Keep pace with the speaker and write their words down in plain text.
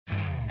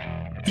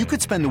You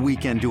could spend the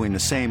weekend doing the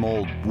same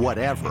old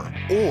whatever,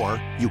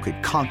 or you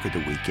could conquer the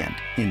weekend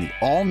in the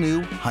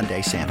all-new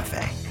Hyundai Santa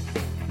Fe.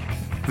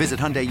 Visit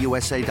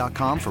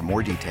HyundaiUSA.com for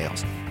more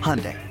details.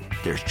 Hyundai,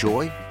 there's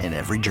joy in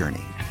every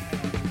journey.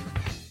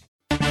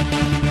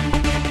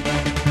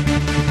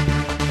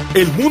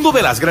 El mundo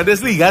de las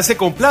grandes ligas se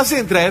complace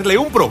en traerle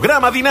un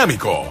programa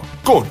dinámico,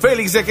 con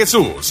Félix de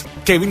Jesús,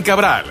 Kevin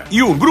Cabral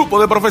y un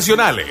grupo de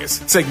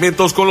profesionales.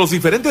 Segmentos con los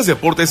diferentes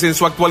deportes en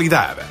su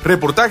actualidad,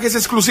 reportajes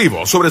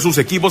exclusivos sobre sus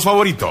equipos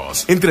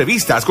favoritos,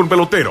 entrevistas con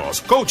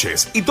peloteros,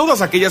 coaches y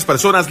todas aquellas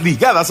personas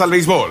ligadas al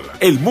béisbol.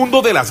 El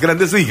mundo de las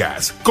grandes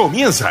ligas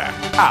comienza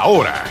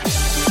ahora.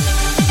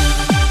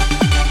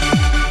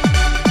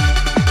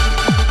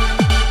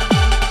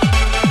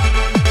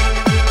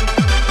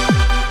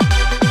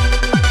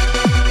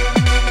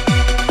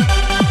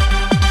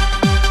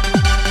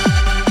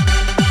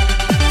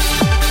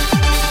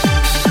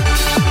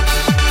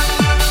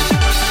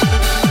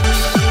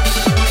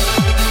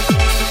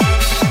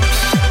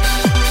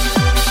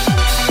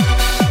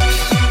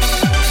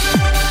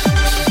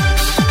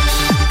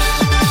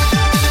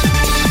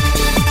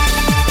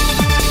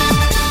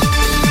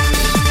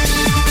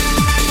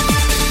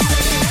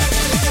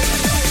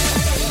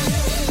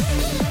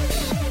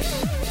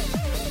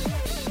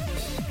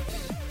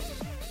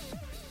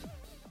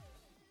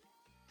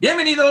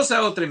 Bienvenidos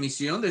a otra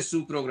emisión de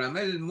su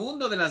programa El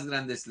Mundo de las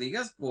Grandes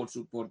Ligas por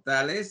sus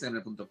portales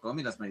ml.com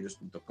y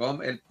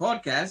lasmayores.com. El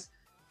podcast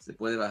se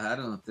puede bajar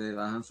donde ustedes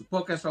bajan su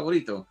podcast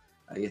favorito.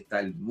 Ahí está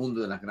El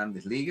Mundo de las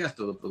Grandes Ligas,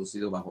 todo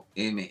producido bajo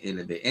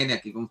MLBN.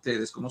 Aquí con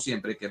ustedes, como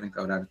siempre, Kevin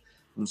Cabral,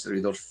 un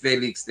servidor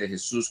Félix de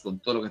Jesús, con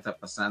todo lo que está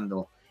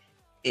pasando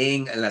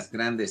en las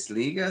Grandes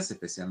Ligas,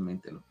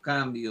 especialmente los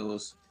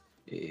cambios,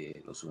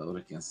 los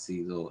jugadores que han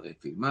sido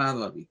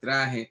firmados,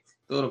 arbitraje,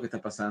 todo lo que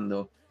está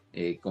pasando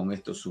con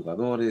estos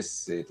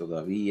jugadores.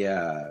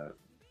 Todavía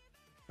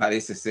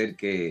parece ser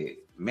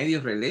que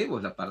medio relevo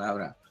es la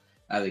palabra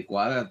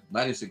adecuada.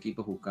 Varios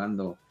equipos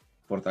buscando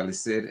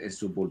fortalecer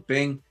su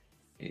bullpen.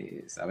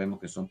 Sabemos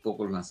que son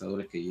pocos los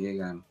lanzadores que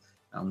llegan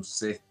a un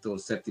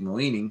séptimo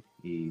inning,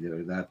 y de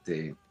verdad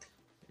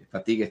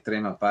fatiga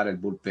extrema para el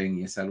bullpen,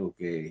 y es algo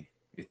que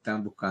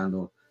están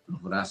buscando los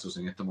brazos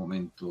en estos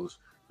momentos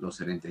los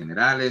gerentes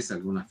generales,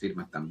 algunas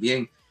firmas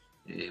también.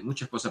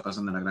 Muchas cosas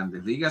pasando en las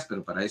Grandes Ligas,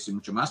 pero para eso y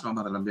mucho más vamos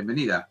a dar la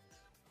bienvenida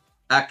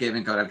a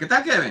Kevin Cabral. ¿Qué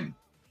tal, Kevin?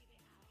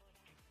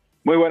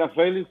 Muy buenas,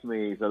 Félix.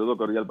 Mi saludo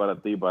cordial para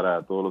ti y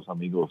para todos los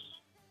amigos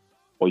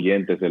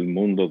oyentes del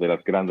mundo de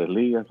las Grandes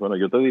Ligas. Bueno,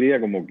 yo te diría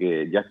como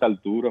que ya a esta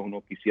altura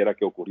uno quisiera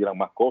que ocurrieran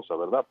más cosas,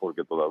 ¿verdad?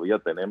 Porque todavía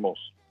tenemos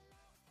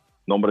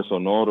nombres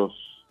sonoros: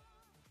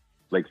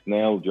 Blake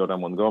Snell, Jordan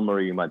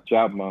Montgomery, Matt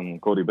Chapman,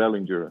 Cody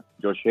Bellinger,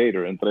 Josh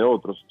Hader, entre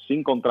otros,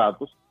 sin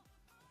contratos.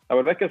 La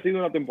verdad es que ha sido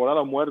una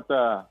temporada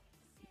muerta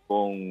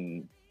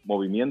con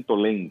movimiento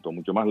lento,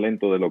 mucho más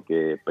lento de lo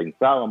que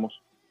pensábamos,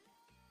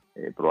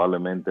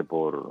 probablemente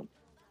por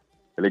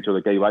el hecho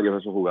de que hay varios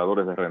de esos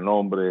jugadores de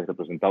renombre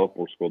representados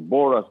por Scott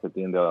Boras, que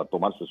tiende a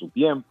tomarse su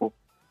tiempo,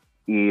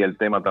 y el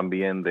tema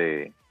también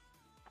de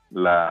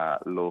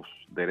los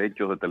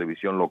derechos de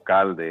televisión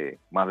local de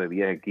más de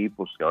 10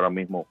 equipos que ahora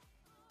mismo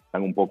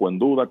están un poco en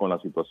duda con la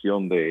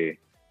situación de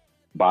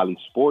Bally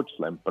Sports,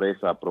 la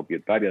empresa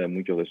propietaria de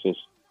muchos de esos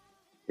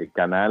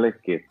canales,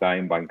 que está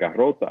en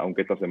bancarrota,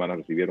 aunque esta semana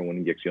recibieron una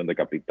inyección de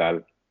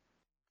capital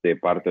de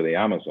parte de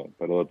Amazon.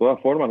 Pero de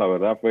todas formas, la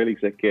verdad,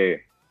 Félix, es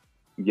que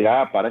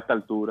ya para esta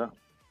altura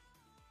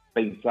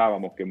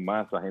pensábamos que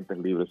más agentes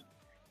libres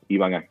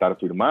iban a estar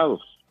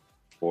firmados,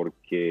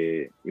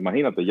 porque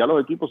imagínate, ya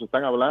los equipos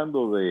están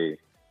hablando de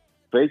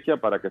fecha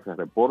para que se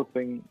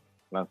reporten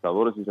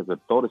lanzadores y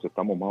receptores.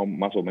 Estamos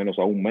más o menos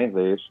a un mes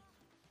de eso,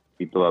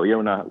 y todavía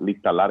una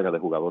lista larga de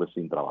jugadores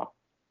sin trabajo.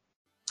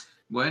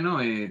 Bueno,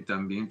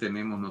 también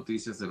tenemos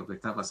noticias de lo que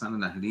está pasando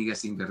en las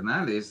ligas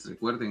invernales.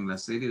 Recuerden, la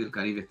Serie del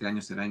Caribe este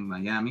año será en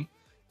Miami,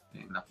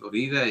 en la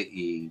Florida,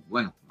 y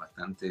bueno,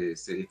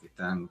 bastantes series que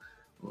están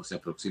o se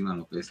aproximan a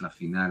lo que es la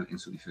final en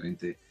sus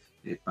diferentes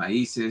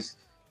países.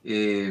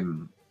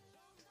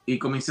 Y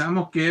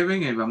comenzamos,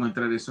 Kevin, vamos a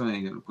entrar eso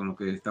con lo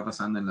que está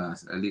pasando en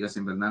las ligas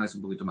invernales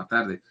un poquito más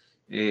tarde,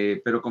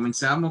 pero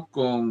comenzamos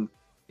con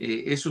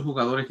esos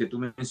jugadores que tú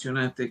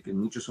mencionaste, que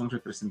muchos son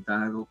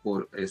representados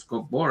por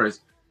Scott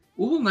Boras.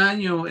 Hubo un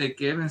año,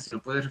 Kevin, si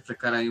nos puedes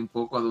refrescar ahí un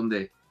poco, a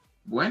donde,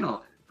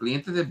 bueno,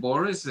 clientes de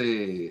Boras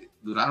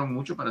duraron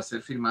mucho para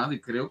ser firmados,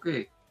 y creo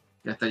que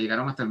hasta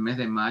llegaron hasta el mes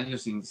de mayo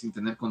sin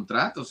tener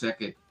contrato. O sea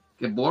que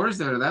Boras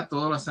de verdad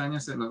todos los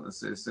años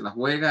se la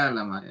juega,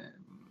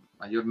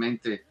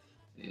 mayormente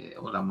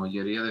o la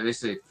mayoría de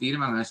veces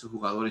firman a esos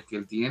jugadores que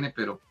él tiene,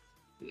 pero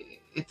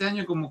este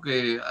año como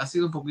que ha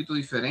sido un poquito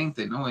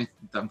diferente, ¿no? Es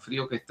tan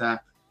frío que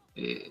está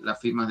las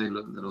firmas de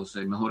los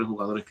mejores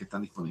jugadores que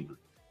están disponibles.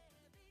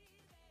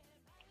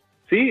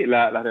 Sí,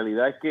 la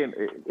realidad es que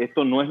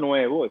esto no es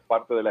nuevo, es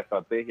parte de la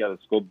estrategia de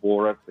Scott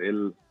Boras.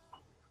 Él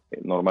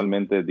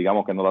normalmente,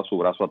 digamos que no da su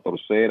brazo a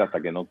torcer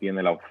hasta que no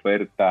tiene la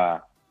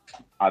oferta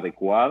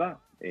adecuada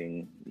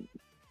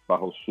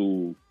bajo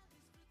su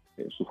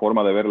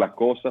forma de ver las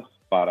cosas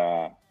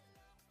para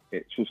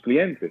sus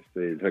clientes.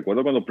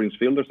 Recuerdo cuando Prince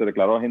Fielder se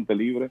declaró agente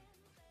libre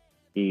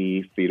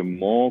y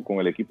firmó con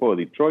el equipo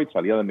de Detroit,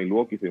 salía de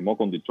Milwaukee, firmó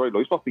con Detroit,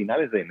 lo hizo a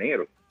finales de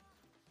enero,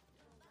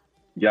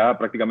 ya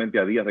prácticamente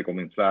a días de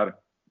comenzar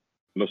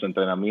los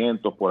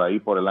entrenamientos por ahí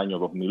por el año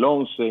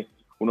 2011.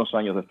 Unos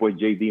años después,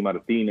 J.D.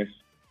 Martínez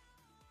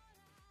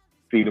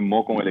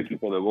firmó con el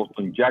equipo de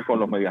Boston ya con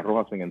los Medias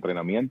Rojas en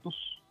entrenamientos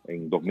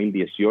en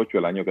 2018,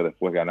 el año que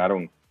después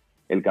ganaron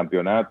el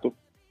campeonato.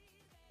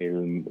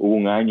 Hubo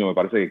un año, me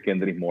parece que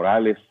Kendrick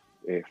Morales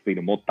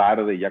firmó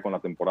tarde ya con la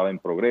temporada en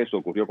progreso,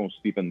 ocurrió con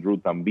Stephen Drew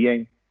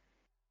también.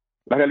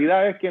 La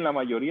realidad es que en la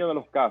mayoría de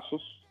los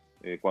casos,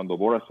 cuando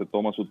Boras se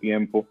toma su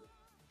tiempo,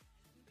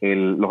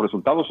 los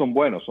resultados son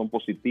buenos, son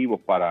positivos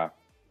para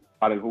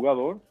el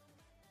jugador,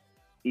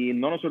 y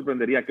no nos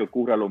sorprendería que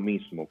ocurra lo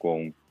mismo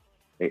con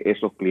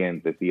esos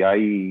clientes. Y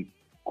hay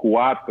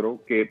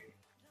 4 que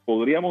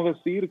podríamos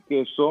decir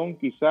que son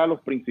quizá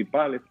los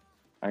principales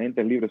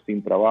agentes libres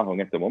sin trabajo en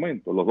este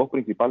momento. Los 2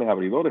 principales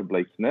abridores,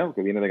 Blake Snell,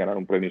 que viene de ganar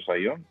un premio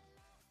Cy Young,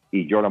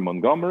 y Jordan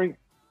Montgomery,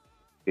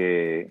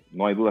 que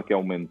no hay duda que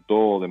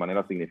aumentó de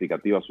manera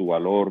significativa su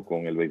valor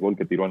con el béisbol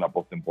que tiró en la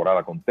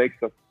postemporada con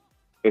Texas.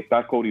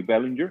 Está Cody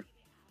Bellinger,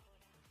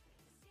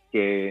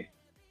 que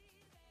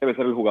debe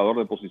ser el jugador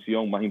de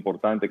posición más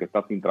importante que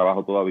está sin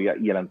trabajo todavía,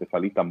 y el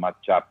antesalista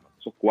Matt Chapman.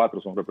 Esos 4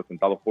 son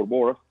representados por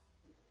Boras.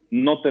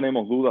 No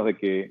tenemos dudas de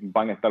que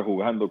van a estar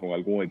jugando con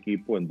algún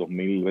equipo en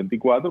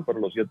 2024, pero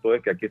lo cierto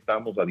es que aquí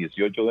estamos a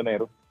 18 de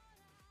enero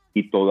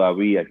y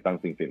todavía están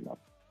sin firmar.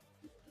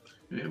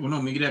 Uno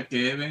mira a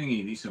Kevin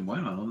y dice,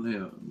 bueno, ¿a dónde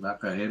va a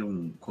caer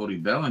un Cody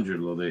Bellinger?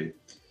 Lo de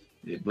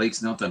Blake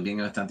Snell también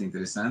es bastante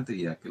interesante,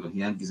 ya que los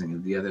Yankees en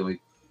el día de hoy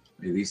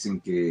dicen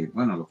que,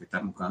 bueno, lo que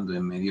están buscando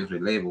es medio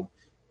relevo.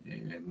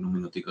 En unos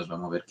minuticos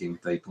vamos a ver quién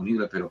está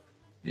disponible, pero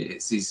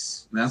si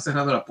le han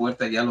cerrado la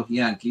puerta ya a los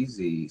Yankees,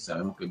 y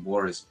sabemos que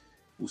Boras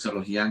usa a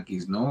los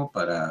Yankees, ¿no?,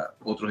 para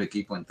otros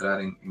equipos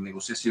entrar en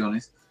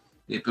negociaciones,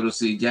 pero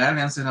si ya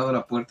le han cerrado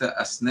la puerta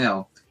a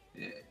Snell,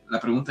 la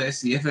pregunta es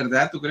si es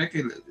verdad. ¿Tú crees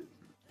que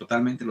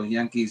totalmente los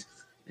Yankees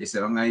se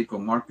van a ir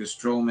con Marcus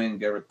Stroman,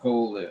 Garrett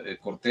Cole,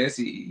 Cortés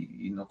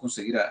y no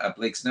conseguir a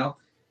Blake Snell?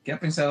 ¿Qué ha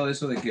pensado de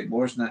eso de que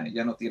Boras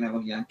ya no tiene a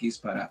los Yankees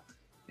para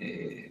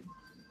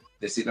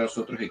decir a los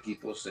otros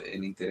equipos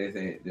el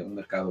interés de un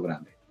mercado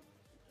grande?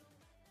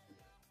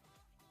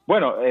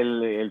 Bueno,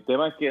 el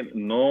tema es que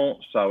no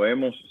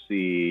sabemos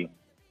si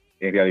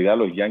en realidad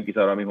los Yankees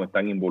ahora mismo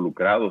están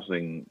involucrados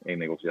en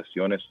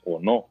negociaciones o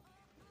no.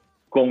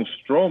 Con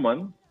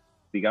Stroman,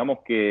 digamos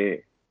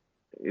que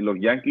los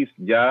Yankees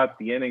ya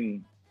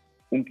tienen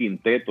un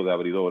quinteto de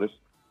abridores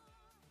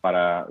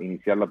para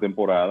iniciar la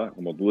temporada.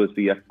 Como tú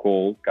decías,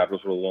 Cole,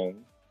 Carlos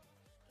Rodón,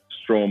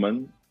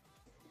 Stroman,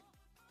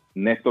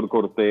 Néstor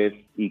Cortés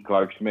y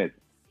Clark Schmidt.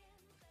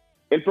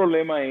 El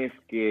problema es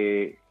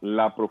que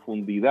la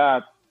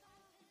profundidad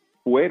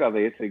fuera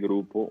de ese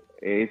grupo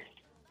es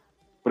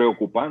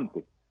preocupante.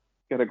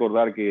 Hay que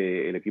recordar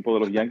que el equipo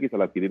de los Yankees,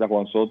 al adquirir a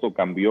Juan Soto,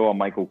 cambió a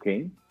Michael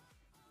Cain,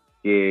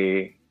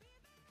 que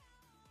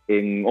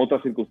en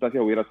otras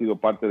circunstancias hubiera sido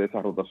parte de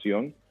esa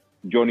rotación.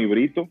 Johnny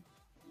Brito,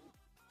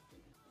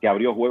 que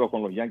abrió juegos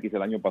con los Yankees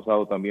el año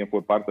pasado, también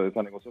fue parte de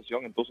esa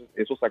negociación. Entonces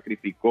eso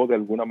sacrificó de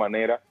alguna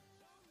manera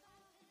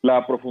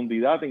la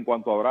profundidad en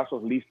cuanto a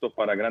brazos listos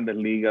para grandes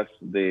ligas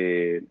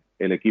del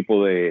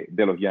equipo de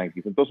los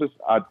Yankees. Entonces,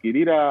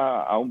 adquirir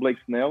a un Blake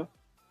Snell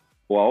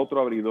o a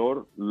otro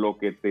abridor, lo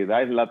que te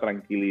da es la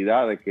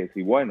tranquilidad de que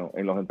si, bueno,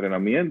 en los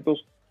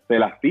entrenamientos se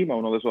lastima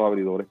uno de esos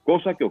abridores,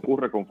 cosa que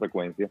ocurre con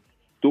frecuencia,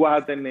 tú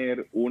vas a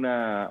tener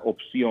una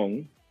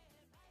opción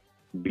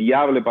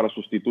viable para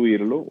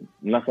sustituirlo,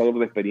 un lanzador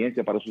de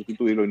experiencia para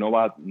sustituirlo, y no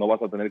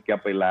vas a tener que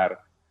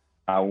apelar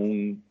a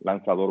un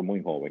lanzador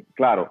muy joven.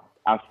 Claro,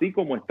 así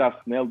como está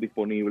Snell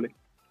disponible,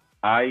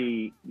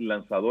 hay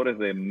lanzadores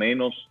de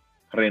menos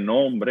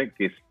renombre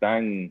que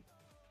están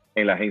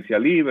en la agencia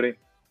libre.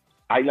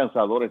 Hay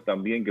lanzadores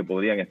también que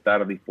podrían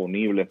estar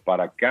disponibles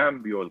para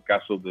cambio. El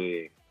caso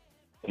de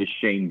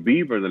Shane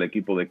Bieber del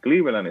equipo de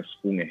Cleveland es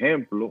un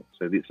ejemplo.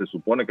 Se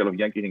supone que los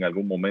Yankees en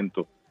algún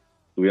momento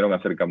tuvieron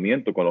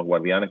acercamiento con los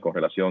Guardianes con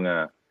relación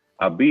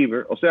a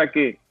Bieber. O sea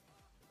que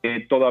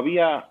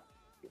todavía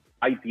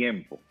hay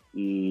tiempo.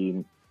 Y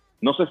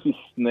no sé si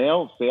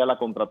Snell sea la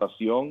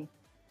contratación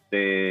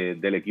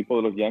del equipo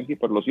de los Yankees,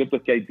 pero lo cierto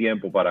es que hay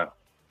tiempo para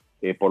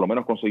por lo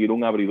menos conseguir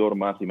un abridor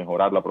más y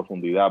mejorar la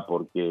profundidad,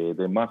 porque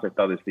de más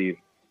está decir,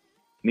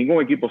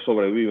 ningún equipo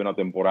sobrevive una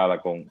temporada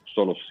con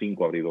solo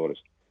 5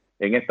 abridores.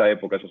 En esta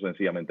época eso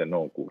sencillamente no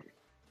ocurre.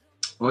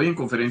 Hoy en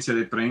conferencia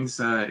de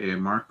prensa,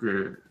 Mark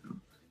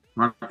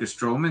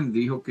Stroman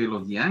dijo que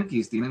los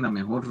Yankees tienen la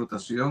mejor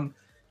rotación,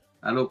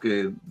 a lo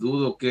que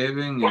dudo,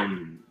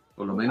 Kevin,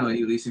 por lo menos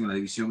ellos dicen en la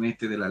división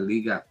este de la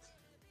Liga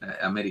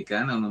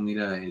Americana. Uno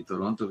mira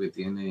Toronto, que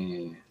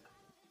tiene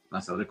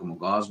lanzadores como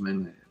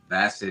Gausman,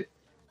 Bassett,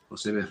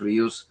 José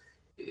Berríos.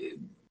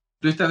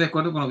 ¿Tú estás de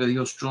acuerdo con lo que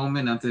dijo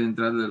Stroman antes de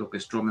entrar de lo que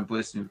Stroman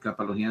puede significar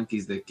para los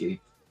Yankees, de que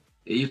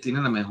ellos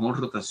tienen la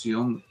mejor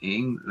rotación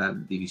en la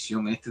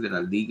división este de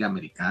la Liga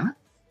Americana?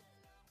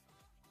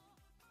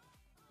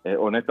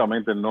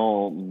 Honestamente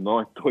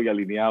no estoy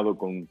alineado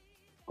con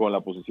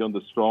la posición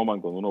de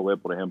Stroman cuando uno ve,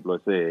 por ejemplo,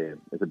 ese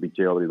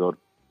picheo abridor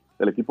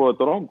del equipo de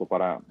Toronto,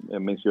 para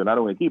mencionar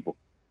un equipo.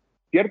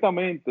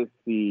 Ciertamente,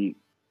 si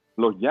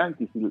los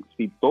Yankees,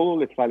 si todo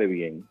les sale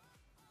bien,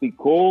 si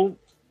Cole,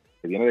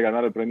 que viene de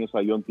ganar el premio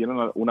Cy Young, tiene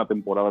una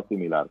temporada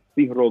similar,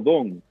 si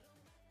Rodón,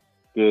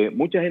 que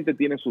mucha gente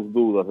tiene sus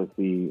dudas de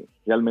si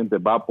realmente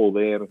va a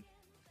poder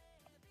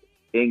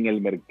en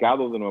el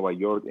mercado de Nueva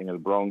York, en el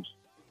Bronx,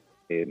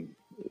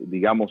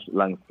 digamos,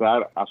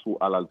 lanzar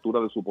a la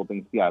altura de su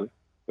potencial,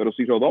 pero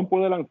si Rodón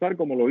puede lanzar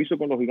como lo hizo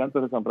con los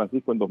Gigantes de San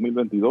Francisco en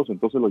 2022,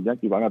 entonces los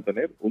Yankees van a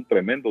tener un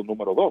tremendo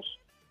número 2.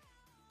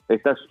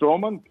 Está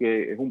Stroman,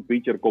 que es un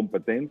pitcher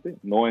competente,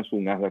 no es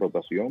un as de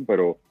rotación,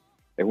 pero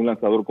es un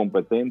lanzador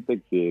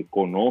competente que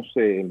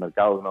conoce el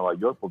mercado de Nueva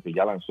York porque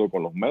ya lanzó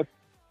con los Mets.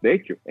 De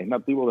hecho, es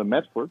nativo de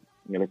Medford,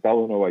 en el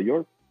estado de Nueva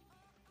York.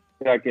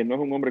 O sea, que no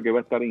es un hombre que va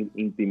a estar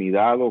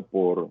intimidado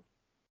por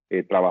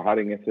trabajar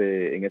en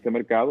ese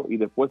mercado. Y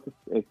después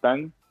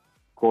están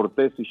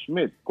Cortés y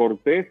Schmidt.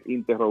 Cortés,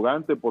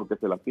 interrogante porque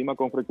se lastima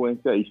con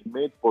frecuencia, y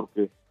Schmidt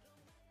porque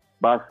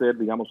va a ser,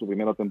 digamos, su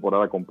primera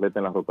temporada completa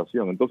en la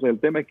rotación. Entonces, el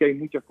tema es que hay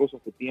muchas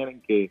cosas que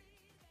tienen que,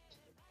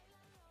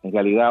 en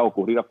realidad,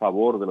 ocurrir a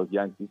favor de los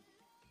Yankees.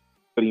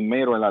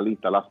 Primero en la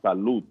lista, la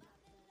salud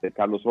de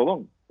Carlos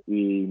Rodón.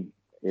 Y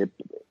eso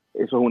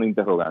es una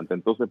interrogante.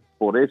 Entonces,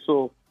 por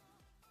eso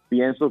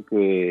pienso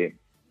que,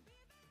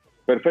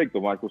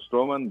 perfecto, Marcus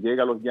Stroman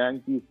llega a los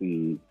Yankees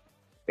y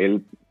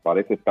él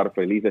parece estar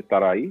feliz de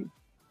estar ahí.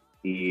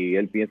 Y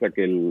él piensa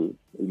que el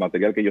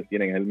material que ellos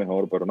tienen es el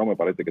mejor, pero no me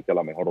parece que sea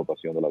la mejor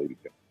rotación de la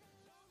división.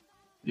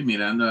 Y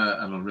mirando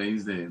a los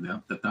Rays de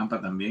Tampa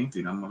también,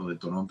 tiramos lo de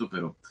Toronto,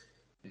 pero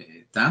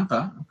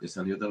Tampa, aunque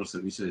salió de los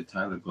servicios de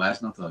Tyler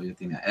Glasnow, todavía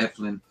tiene a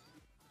Eflin,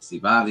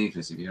 Civali,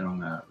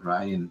 recibieron a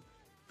Ryan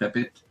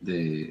Pepiot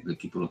del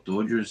equipo de los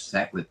Dodgers,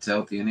 Zach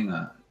Littell, tienen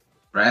a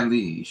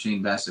Bradley y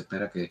Shane Bass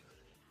espera que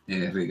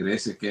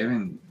regrese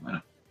Kevin.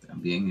 Bueno,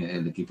 también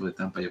el equipo de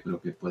Tampa yo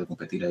creo que puede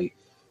competir ahí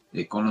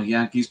con los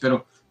Yankees,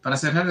 pero para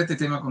cerrar este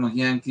tema con los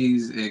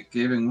Yankees,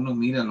 Kevin, uno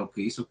mira lo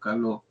que hizo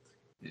Carlos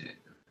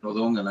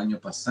Rodón el año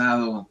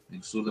pasado,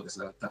 el zurdo que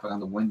se le está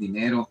pagando buen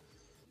dinero,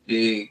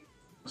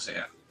 o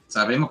sea,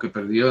 sabemos que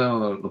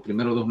perdió los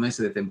primeros 2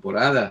 meses de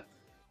temporada,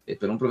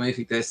 pero un promedio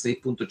de eficiencia de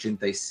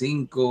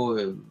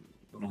 6.85,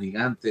 con los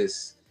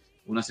Gigantes,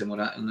 una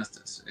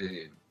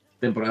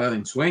temporada de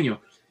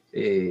ensueño.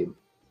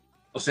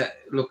 O sea,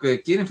 lo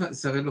que quieren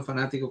saber los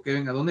fanáticos,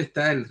 Kevin, ¿a dónde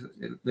está el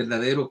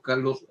verdadero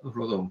Carlos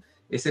Rodón?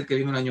 ¿Es el que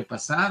vino el año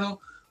pasado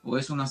o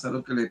es un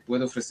lanzador que le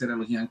puede ofrecer a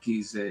los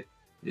Yankees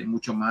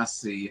mucho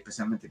más, y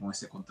especialmente con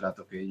ese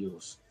contrato que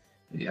ellos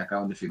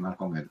acaban de firmar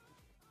con él?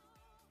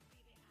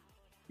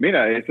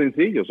 Mira, es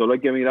sencillo, solo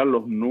hay que mirar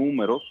los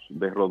números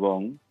de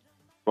Rodón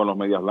con los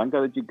Medias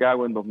Blancas de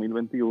Chicago en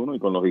 2021 y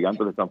con los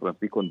Gigantes de San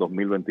Francisco en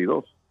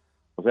 2022.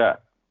 O sea,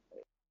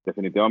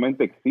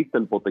 definitivamente existe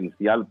el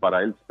potencial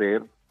para él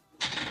ser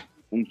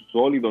un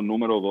sólido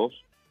número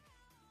 2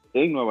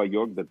 en Nueva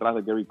York detrás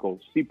de Gary Cole,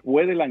 si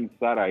puede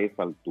lanzar a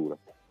esa altura.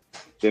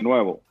 De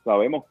nuevo,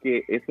 sabemos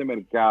que ese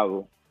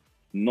mercado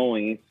no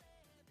es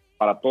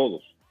para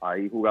todos.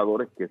 Hay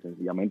jugadores que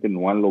sencillamente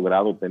no han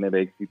logrado tener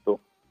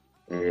éxito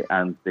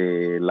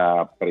ante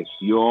la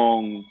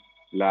presión,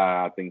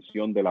 la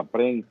atención de la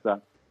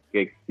prensa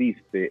que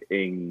existe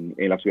en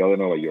la ciudad de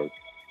Nueva York.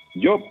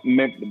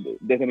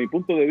 Desde mi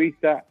punto de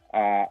vista,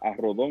 a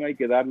Rodón hay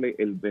que darle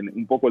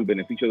un poco el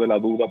beneficio de la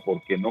duda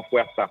porque no fue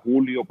hasta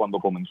julio cuando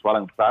comenzó a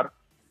lanzar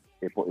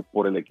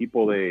por el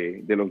equipo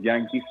de los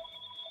Yankees,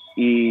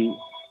 y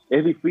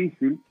es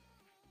difícil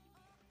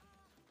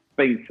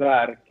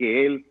pensar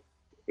que él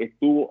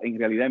estuvo en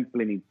realidad en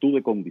plenitud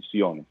de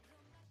condiciones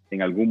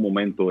en algún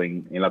momento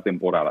en la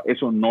temporada.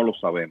 Eso no lo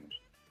sabemos.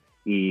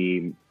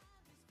 Y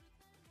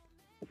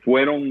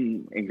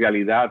fueron en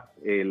realidad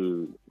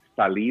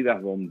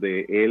salidas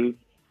donde él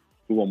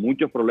tuvo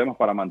muchos problemas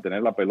para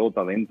mantener la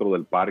pelota dentro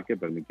del parque,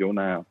 permitió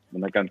una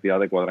cantidad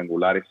de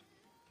cuadrangulares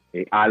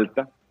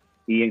alta,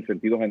 y en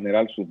sentido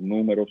general sus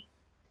números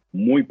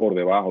muy por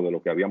debajo de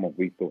lo que habíamos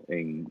visto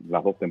en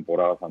las 2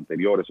 temporadas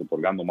anteriores,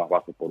 otorgando más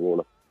bases por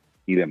bola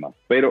y demás.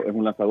 Pero es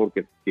un lanzador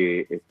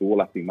que estuvo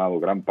lastimado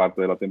gran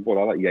parte de la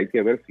temporada, y hay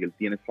que ver si él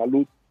tiene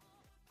salud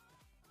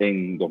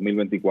en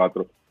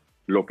 2024,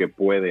 lo que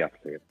puede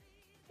hacer.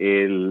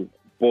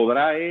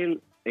 ¿Podrá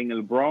él en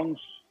el Bronx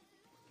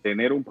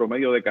tener un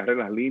promedio de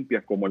carreras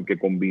limpias como el que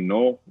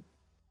combinó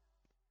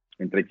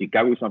entre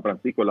Chicago y San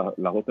Francisco las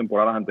 2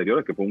 temporadas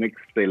anteriores, que fue un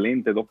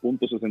excelente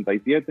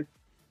 2.67,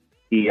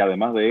 y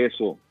además de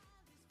eso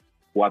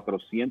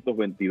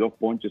 422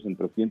 ponches en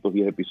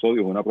 310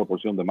 episodios, una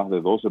proporción de más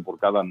de 12 por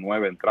cada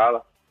 9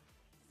 entradas?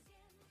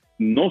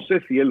 No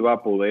sé si él va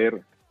a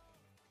poder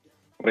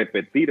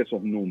repetir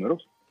esos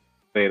números,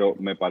 pero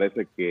me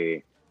parece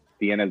que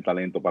tiene el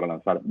talento para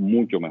lanzar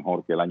mucho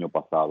mejor que el año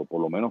pasado,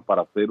 por lo menos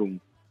para ser un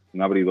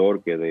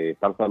abridor que de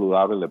estar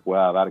saludable le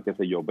pueda dar, qué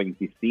sé yo,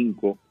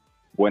 25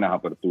 buenas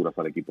aperturas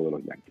al equipo de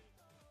los Yankees.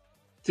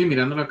 Sí,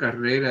 mirando la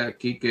carrera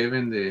aquí,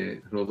 Kevin,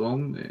 de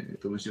Rodón,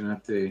 tú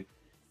mencionaste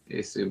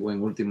ese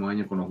buen último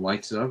año con los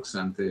White Sox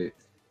antes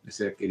de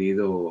ser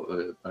adquirido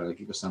para el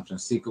equipo de San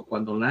Francisco.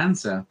 Cuando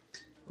lanza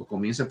o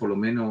comienza por lo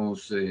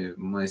menos,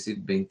 vamos a decir,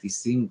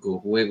 25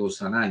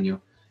 juegos al año,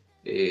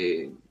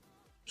 eh,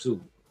 su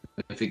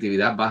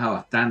efectividad baja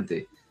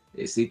bastante.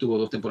 Sí tuvo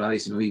 2 temporadas,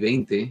 19 y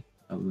 20,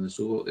 donde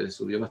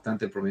subió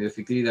bastante el promedio de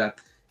efectividad,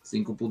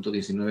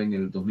 5.19 en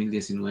el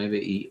 2019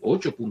 y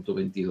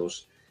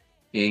 8.22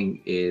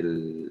 en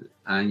el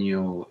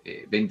año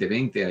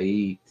 2020.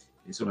 Ahí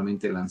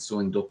solamente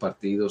lanzó en 2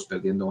 partidos,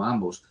 perdiendo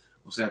ambos.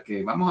 O sea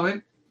que vamos a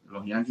ver,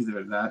 los Yankees de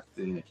verdad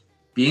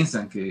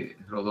piensan que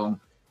Rodón,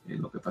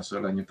 lo que pasó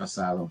el año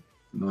pasado,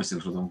 no es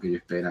el Rodón que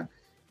ellos esperan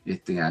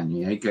este año.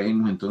 Y ahí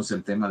caímos entonces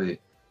el tema de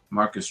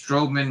Marcus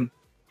Stroman.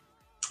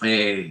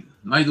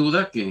 No hay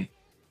duda que,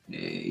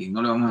 y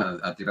no le vamos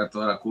a tirar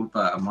toda la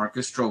culpa a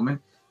Marcus Stroman,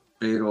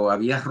 pero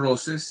había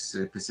roces,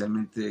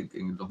 especialmente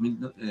en el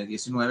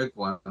 2019,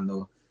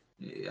 cuando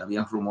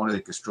habían rumores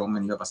de que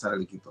Stroman iba a pasar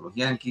al equipo de los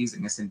Yankees.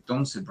 En ese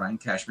entonces, Brian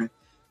Cashman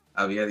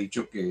había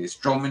dicho que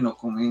Stroman no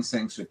comienza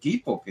en su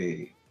equipo,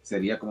 que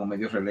sería como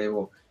medio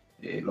relevo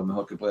lo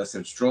mejor que puede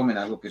hacer Stroman,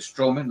 algo que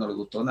Stroman no le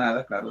gustó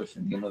nada, claro,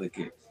 defendiendo de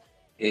que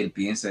él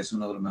piensa es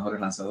uno de los mejores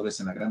lanzadores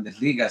en las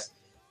grandes ligas.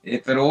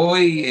 Pero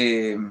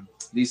hoy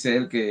dice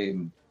él que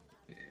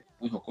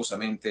muy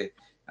jocosamente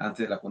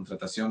antes de la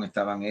contratación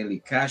estaban él y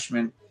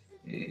Cashman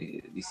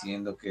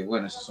diciendo que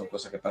bueno, esas son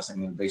cosas que pasan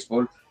en el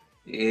béisbol.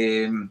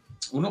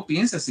 Uno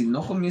piensa, si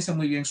no comienza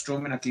muy bien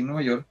Stroman aquí en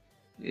Nueva York,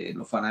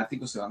 los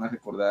fanáticos se van a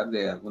recordar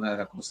de algunas de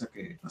las cosas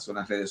que pasó en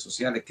las redes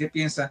sociales. ¿Qué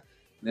piensa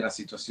de la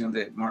situación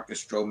de Marcus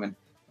Stroman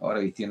ahora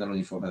vistiendo el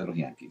uniforme de los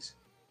Yankees?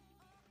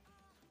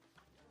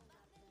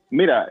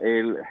 Mira,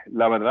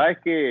 la verdad es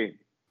que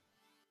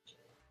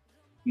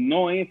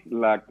no es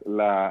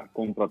la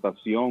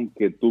contratación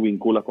que tú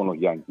vinculas con los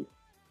Yankees.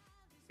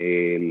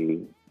 Y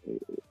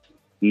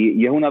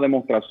es una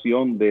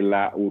demostración de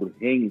la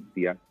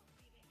urgencia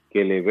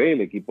que le ve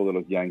el equipo de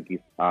los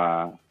Yankees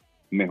a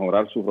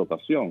mejorar su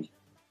rotación.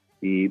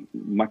 Y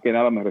más que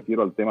nada me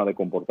refiero al tema de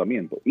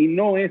comportamiento. Y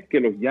no es que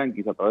los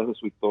Yankees, a través de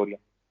su historia,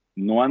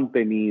 no han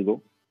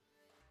tenido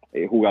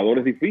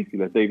jugadores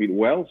difíciles. David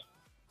Wells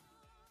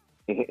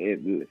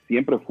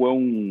siempre fue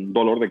un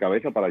dolor de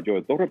cabeza para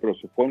Joe Torre, pero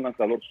fue un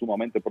lanzador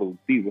sumamente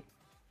productivo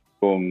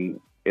con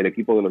el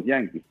equipo de los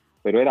Yankees.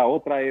 Pero era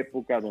otra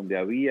época donde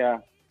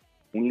había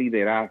un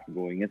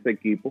liderazgo en ese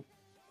equipo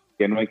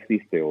que no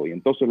existe hoy.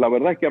 Entonces, la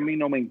verdad es que a mí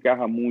no me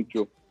encaja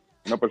mucho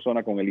una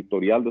persona con el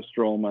historial de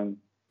Stroman,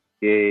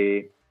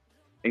 que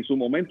en su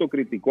momento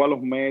criticó a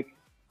los Mets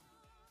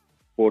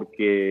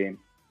porque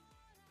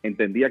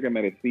entendía que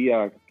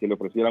merecía que le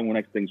ofrecieran una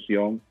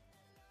extensión.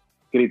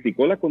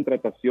 Criticó la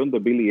contratación de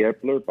Billy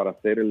Epler para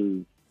ser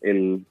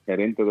el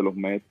gerente de los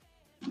Mets.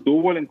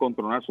 Tuvo el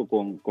encontronazo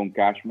con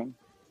Cashman.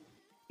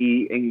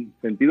 Y en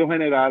sentido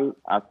general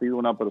ha sido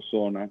una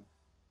persona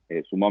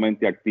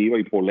sumamente activa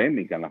y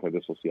polémica en las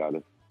redes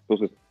sociales.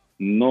 Entonces,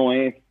 no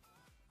es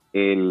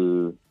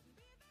el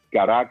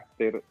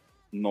carácter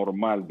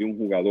normal de un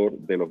jugador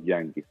de los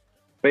Yankees.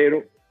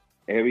 Pero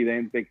es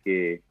evidente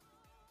que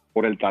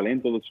por el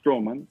talento de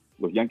Stroman,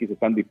 los Yankees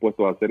están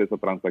dispuestos a hacer esa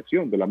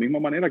transacción, de la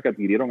misma manera que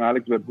adquirieron a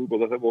Alex Verdugo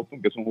desde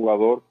Boston, que es un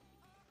jugador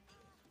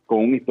con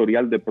un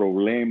historial de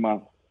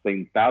problemas,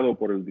 sentado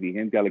por el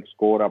dirigente Alex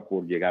Cora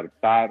por llegar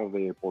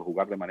tarde, por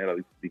jugar de manera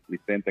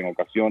displicente en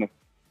ocasiones,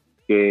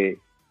 que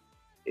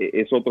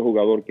es otro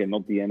jugador que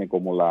no tiene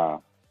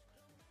como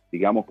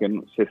digamos que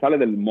no, se sale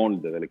del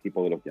molde del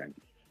equipo de los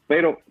Yankees.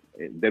 Pero,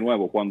 de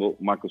nuevo, cuando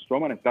Marcus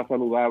Stroman está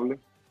saludable,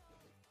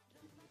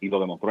 y lo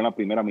demostró en la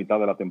primera mitad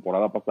de la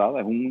temporada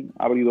pasada, es un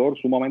abridor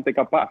sumamente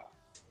capaz.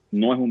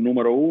 No es un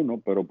número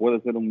 1, pero puede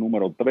ser un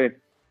número 3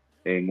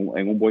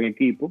 en un buen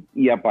equipo.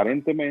 Y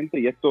aparentemente,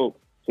 y esto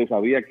se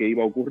sabía que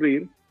iba a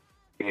ocurrir,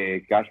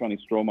 Cashman y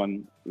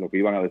Stroman lo que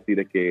iban a decir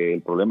es que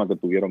el problema que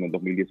tuvieron en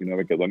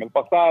 2019 quedó en el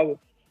pasado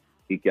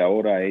y que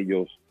ahora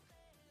ellos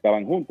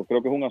estaban juntos.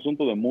 Creo que es un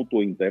asunto de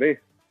mutuo interés.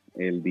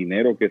 El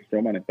dinero que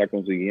Stroman está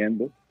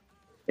consiguiendo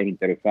es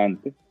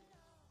interesante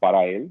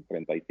para él,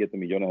 $37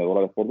 millones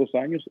por 2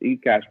 años, y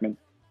Cashman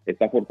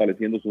está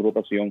fortaleciendo su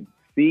rotación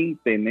sin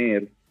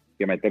tener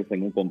que meterse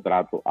en un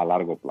contrato a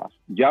largo plazo.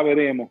 Ya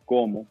veremos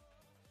cómo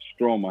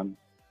Stroman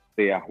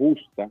se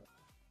ajusta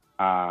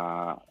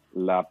a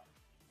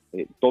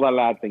toda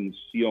la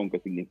atención que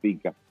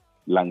significa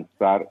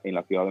lanzar en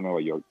la ciudad de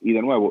Nueva York. Y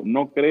de nuevo,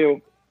 no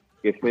creo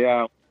que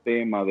sea un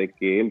tema de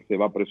que él se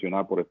va a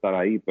presionar por estar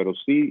ahí, pero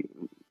sí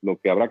lo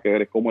que habrá que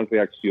ver es cómo él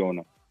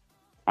reacciona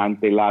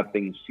ante la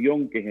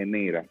atención que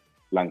genera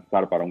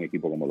lanzar para un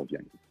equipo como los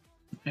Yankees.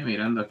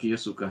 Mirando aquí a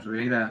su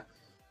carrera,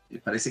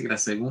 parece que la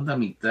segunda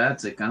mitad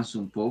se cansa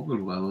un poco. El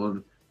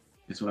jugador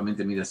que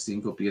solamente mide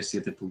 5 pies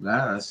 7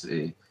 pulgadas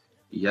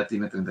y ya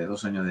tiene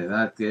 32 años de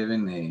edad.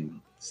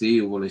 Kevin,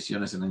 sí hubo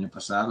lesiones el año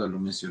pasado, él lo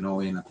mencionó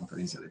hoy en la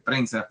conferencia de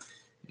prensa,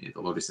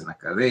 dolores en la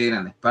cadera,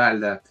 en la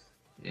espalda,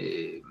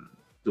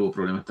 tuvo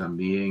problemas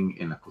también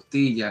en la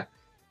costilla.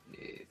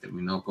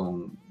 terminó con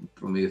un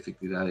promedio de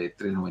efectividad de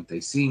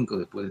 3.95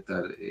 después de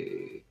estar,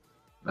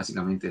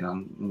 básicamente era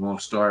un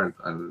All-Star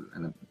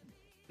en la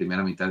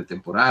primera mitad de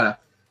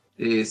temporada.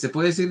 ¿Se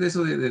puede decir de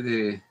eso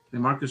de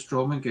Marcus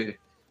Stroman, que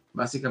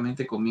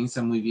básicamente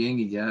comienza muy bien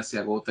y ya se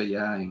agota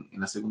ya en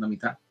la segunda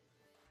mitad?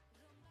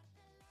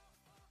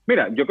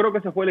 Mira, yo creo que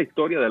esa fue la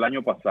historia del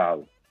año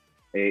pasado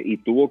y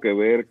tuvo que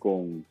ver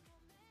con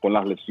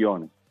las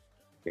lesiones.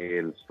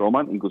 El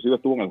Stroman inclusive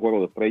estuvo en el Juego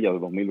de Estrellas de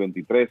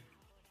 2023,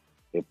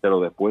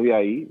 pero después de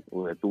ahí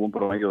tuvo un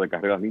promedio de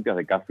carreras limpias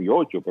de casi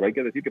 8, pero hay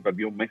que decir que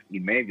perdió 1 mes y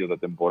medio de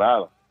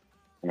temporada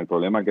con el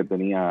problema que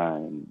tenía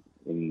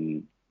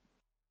en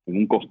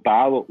un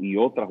costado y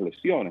otras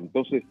lesiones.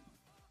 Entonces,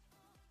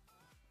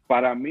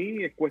 para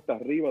mí es cuesta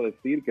arriba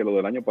decir que lo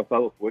del año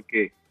pasado fue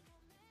que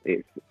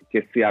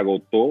se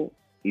agotó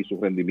y su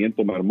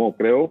rendimiento mermó.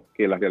 Creo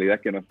que la realidad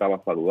es que no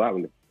estaba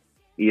saludable.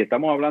 Y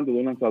estamos hablando de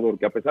un lanzador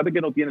que, a pesar de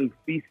que no tiene el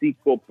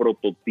físico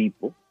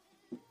prototipo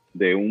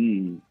de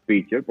un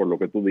pitcher, por lo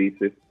que tú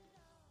dices,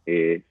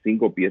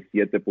 5 pies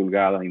 7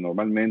 pulgadas, y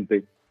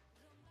normalmente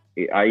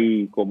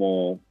hay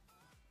como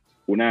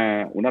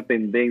una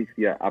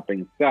tendencia a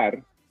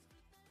pensar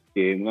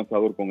que un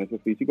lanzador con ese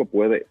físico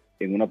puede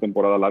en una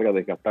temporada larga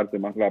desgastarse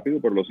más rápido,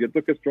 pero lo cierto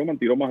es que Stroman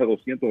tiró más de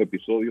 200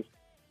 episodios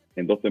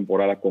en 2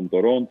 temporadas con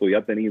Toronto y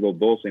ha tenido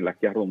 2 en las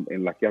que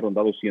ha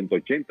rondado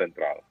 180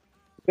 entradas.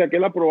 O sea que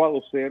él ha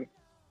probado ser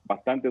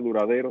bastante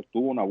duradero.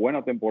 Tuvo una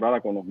buena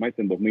temporada con los Mets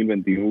en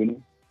 2021,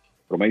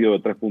 promedio de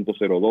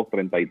 3.02,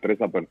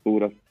 33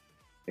 aperturas.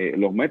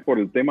 Los Mets, por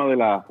el tema de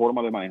la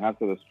forma de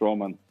manejarse de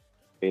Stroman,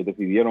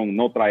 decidieron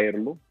no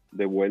traerlo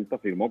de vuelta.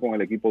 Firmó con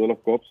el equipo de los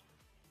Cubs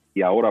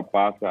y ahora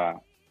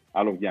pasa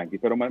a los Yankees.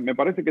 Pero me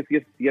parece que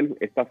si él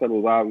está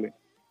saludable,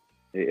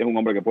 es un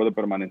hombre que puede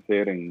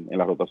permanecer en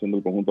la rotación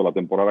del conjunto la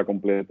temporada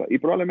completa y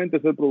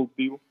probablemente ser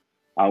productivo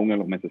aún en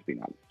los meses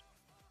finales.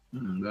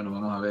 Bueno,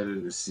 vamos a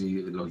ver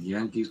si los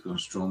Yankees con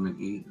Stroman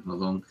y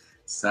Rodón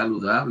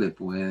saludables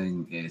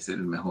pueden ser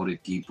el mejor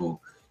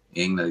equipo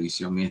en la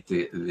división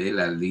este de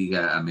la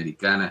Liga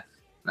Americana.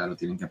 Claro,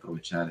 tienen que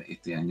aprovechar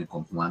este año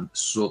con Juan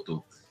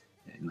Soto.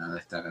 Nada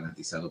está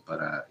garantizado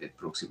para el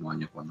próximo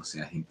año cuando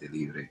sea agente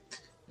libre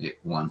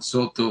Juan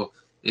Soto.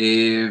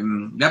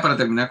 Ya para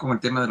terminar con el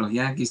tema de los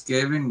Yankees,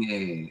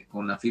 Kevin,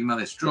 con la firma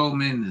de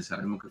Stroman,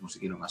 sabemos que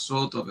consiguieron a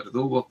Soto, a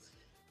Verdugo.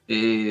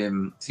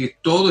 Si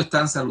todo es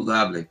tan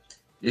saludable,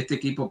 este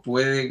equipo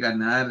puede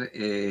ganar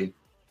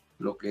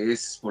lo que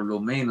es por lo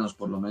menos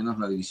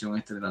la división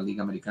este de la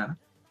Liga Americana.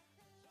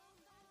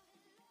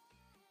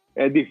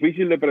 Es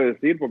difícil de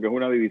predecir porque es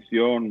una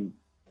división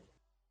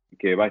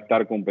que va a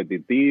estar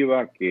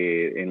competitiva,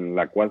 en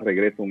la cual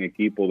regresa un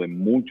equipo de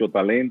mucho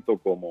talento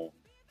como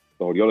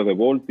los Orioles de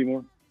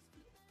Baltimore,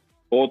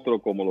 otro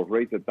como los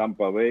Rays de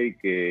Tampa Bay,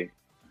 que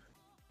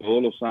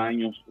todos los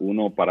años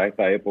uno para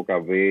esta época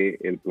ve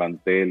el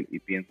plantel y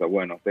piensa,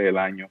 bueno, este es el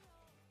año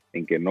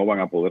en que no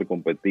van a poder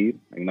competir.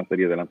 Hay una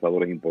serie de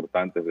lanzadores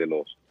importantes de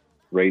los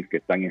Rays que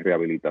están en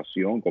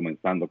rehabilitación,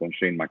 comenzando con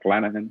Shane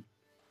McClanahan,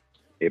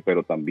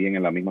 pero también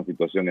en la misma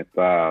situación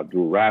está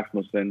Drew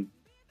Rasmussen,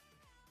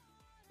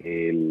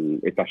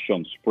 está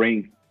Sean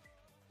Springs,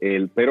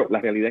 pero la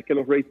realidad es que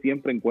los Rays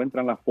siempre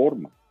encuentran la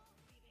forma.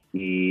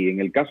 Y en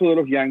el caso de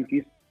los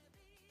Yankees,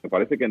 me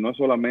parece que no es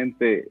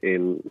solamente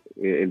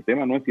el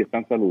tema, no es si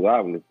están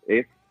saludables,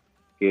 es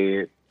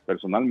que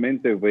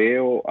personalmente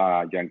veo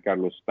a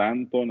Giancarlo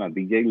Stanton, a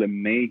DJ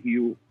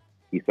LeMahieu,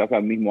 quizás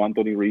al mismo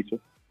Anthony Rizzo,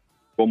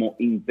 como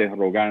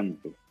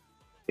interrogantes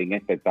en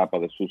esta etapa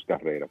de sus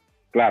carreras.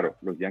 Claro,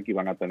 los Yankees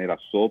van a tener a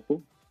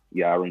Soto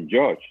y a Aaron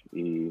Judge,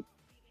 y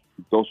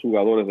 2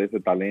 jugadores de ese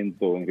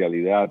talento en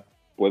realidad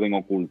pueden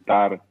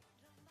ocultar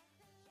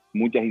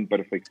muchas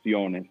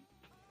imperfecciones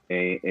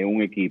en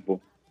un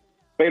equipo,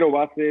 pero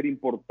va a ser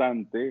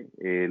importante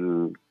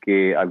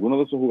que algunos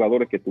de esos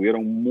jugadores que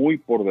estuvieron muy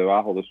por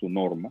debajo de su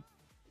norma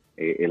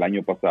el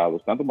año pasado,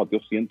 Stanton batió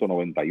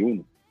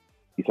 191,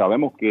 y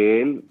sabemos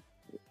que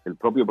el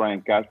propio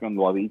Brian Cashman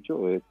lo ha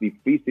dicho, es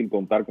difícil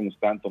contar con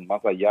Stanton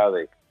más allá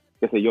de,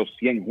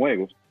 100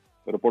 juegos,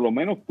 pero por lo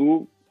menos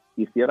tú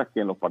quisieras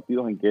que en los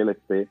partidos en que él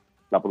esté,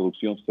 la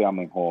producción sea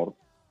mejor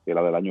que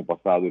la del año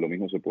pasado, y lo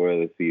mismo se puede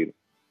decir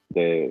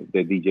de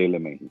DJ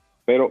LeMahieu.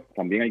 Pero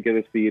también hay que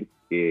decir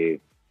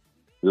que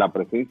la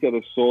presencia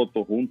de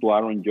Soto junto a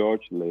Aaron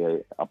Judge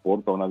le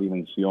aporta una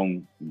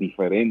dimensión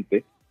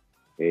diferente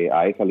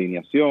a esa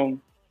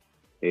alineación,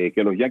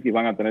 que los Yankees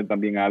van a tener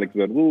también a Alex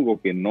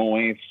Verdugo, que no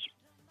es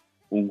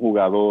un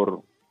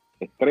jugador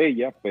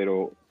estrella,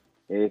 pero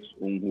es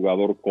un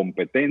jugador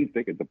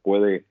competente que te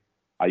puede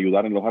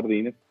ayudar en los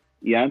jardines,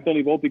 y a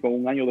Anthony Volpe con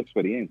 1 año de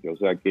experiencia. O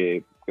sea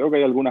que creo que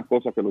hay algunas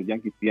cosas que los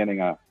Yankees tienen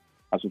a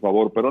su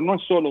favor, pero no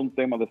es solo un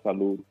tema de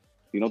salud,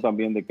 sino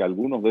también de que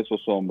algunos de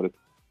esos hombres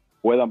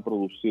puedan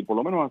producir, por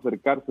lo menos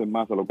acercarse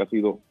más a lo que ha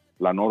sido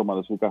la norma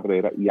de su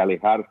carrera y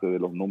alejarse de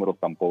los números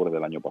tan pobres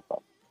del año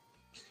pasado.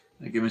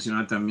 Hay que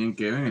mencionar también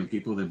que el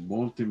equipo de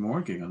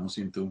Baltimore, que ganó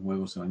 101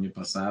 juegos el año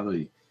pasado,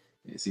 y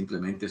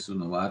simplemente sus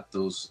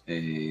novatos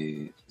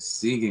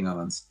siguen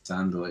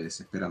avanzando,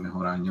 se espera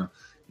mejor año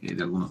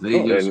de algunos de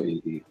No,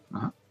 ellos.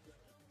 Ajá.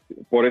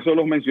 por eso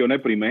los mencioné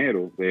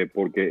primero,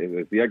 porque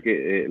decía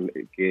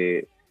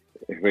que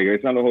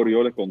regresan los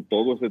Orioles con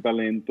todo ese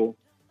talento,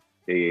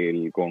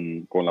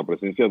 con la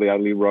presencia de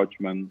Adley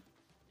Rutschman,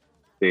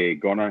 de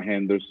Gunnar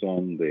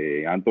Henderson,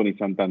 de Anthony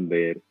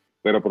Santander,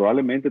 pero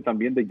probablemente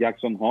también de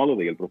Jackson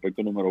Holliday, el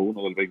prospecto número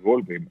 1 del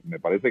béisbol, que me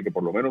parece que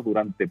por lo menos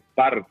durante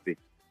parte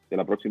de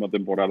la próxima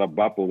temporada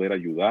va a poder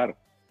ayudar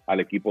al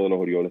equipo de los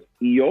Orioles,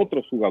 y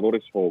otros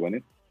jugadores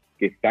jóvenes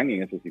que están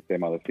en ese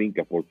sistema de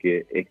fincas,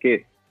 porque es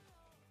que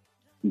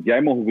ya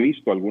hemos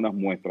visto algunas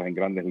muestras en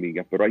grandes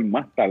ligas, pero hay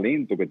más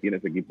talento que tiene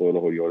ese equipo de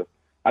los Orioles,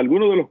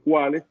 algunos de los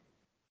cuales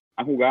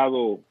han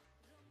jugado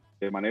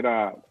de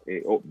manera,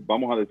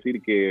 vamos a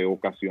decir que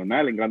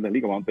ocasional en grandes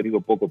ligas, han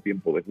tenido poco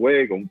tiempo de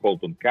juego, un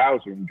Colton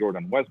Cowser, un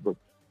Jordan Westbrook,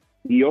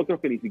 y otros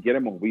que ni siquiera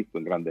hemos visto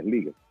en grandes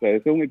ligas. O sea,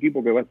 ese es un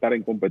equipo que va a estar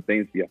en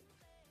competencia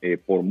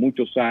por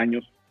muchos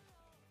años.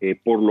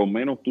 Por lo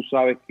menos tú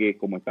sabes que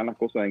como están las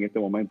cosas en este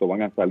momento,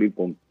 van a salir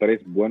con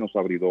 3 buenos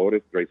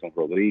abridores: Grayson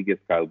Rodríguez,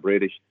 Kyle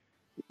Bradish,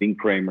 Tim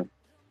Kramer,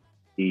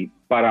 y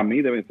para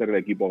mí deben ser el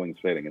equipo a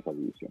vencer en esa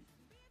división.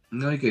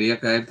 No, y quería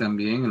caer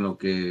también en lo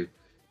que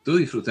tú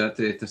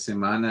disfrutaste esta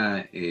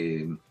semana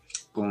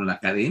con la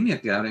academia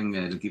que abren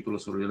el equipo de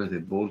los Orioles de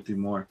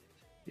Baltimore.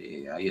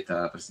 Ahí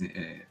estaba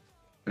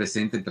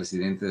presente el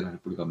presidente de la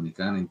República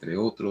Dominicana, entre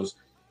otros.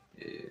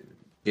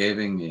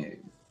 Kevin,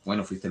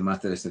 bueno, fuiste el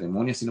máster de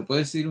ceremonia. Si nos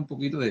puedes decir un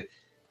poquito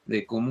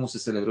de cómo se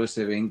celebró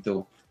ese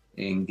evento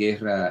en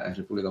Guerra,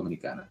 República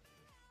Dominicana.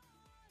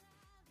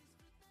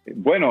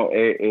 Bueno,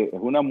 es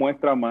una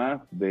muestra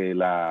más de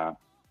la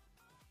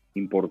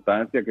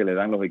importancia que le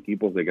dan los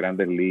equipos de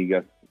grandes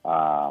ligas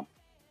a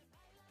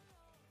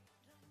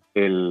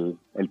el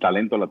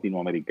talento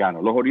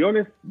latinoamericano. Los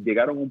Orioles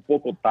llegaron un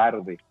poco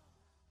tarde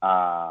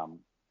a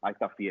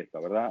esta fiesta,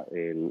 ¿verdad?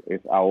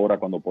 Es ahora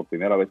cuando por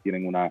primera vez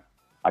tienen una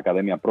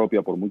academia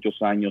propia. Por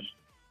muchos años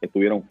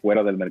estuvieron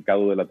fuera del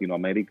mercado de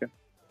Latinoamérica.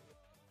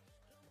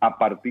 A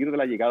partir de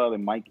la llegada de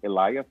Mike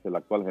Elias, el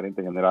actual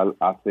gerente general,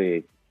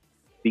 hace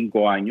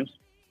 5 años,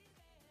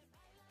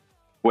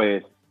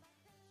 pues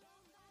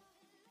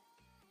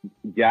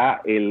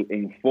ya el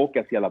enfoque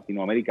hacia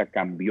Latinoamérica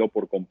cambió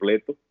por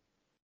completo.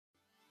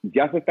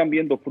 Ya se están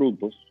viendo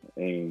frutos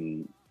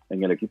en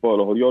el equipo de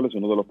los Orioles.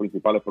 Uno de los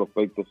principales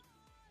prospectos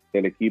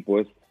del equipo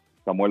es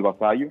Samuel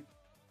Basallo,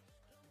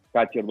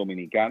 catcher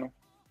dominicano,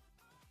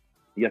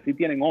 y así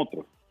tienen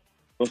otros.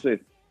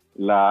 Entonces,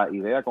 la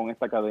idea con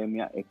esta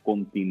academia es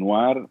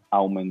continuar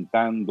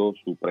aumentando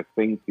su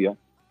presencia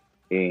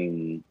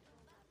en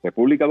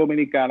República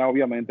Dominicana,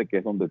 obviamente, que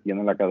es donde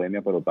tienen la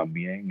academia, pero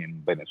también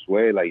en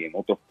Venezuela y en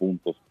otros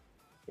puntos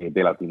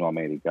de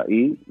Latinoamérica.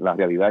 Y la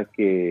realidad es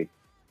que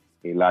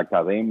la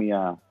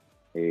academia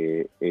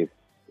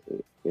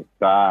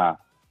está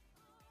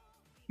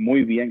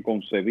muy bien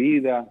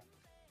concebida,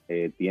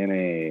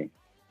 tiene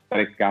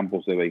 3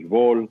 campos de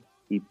béisbol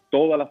y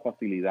todas las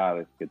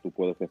facilidades que tú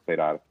puedes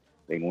esperar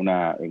en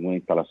una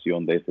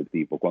instalación de ese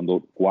tipo.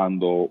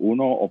 Cuando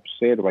uno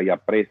observa y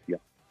aprecia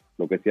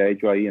lo que se ha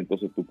hecho ahí,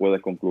 entonces tú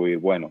puedes concluir,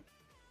 bueno,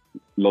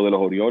 lo de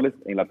los Orioles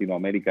en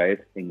Latinoamérica es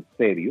en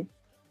serio.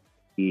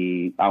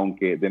 Y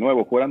aunque, de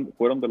nuevo,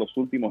 fueron de los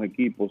últimos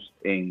equipos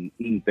en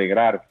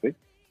integrarse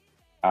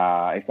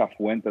a esa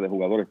fuente de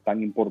jugadores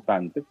tan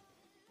importantes,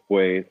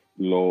 pues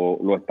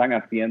lo están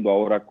haciendo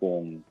ahora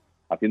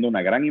haciendo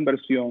una gran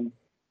inversión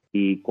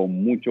y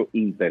con mucho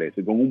interés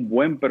y con un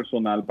buen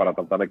personal para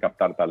tratar de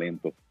captar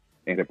talento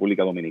en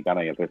República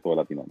Dominicana y el resto de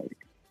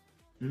Latinoamérica.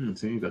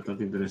 Sí,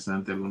 bastante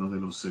interesante algunos de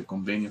los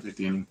convenios que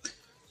tienen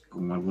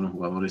con algunos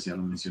jugadores, ya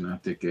lo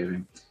mencionaste,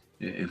 Kevin,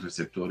 el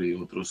receptor, y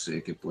otros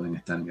que pueden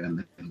estar en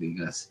grandes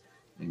ligas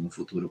en un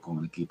futuro con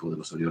el equipo de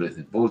los Orioles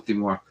de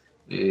Baltimore.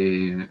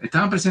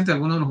 Estaban presentes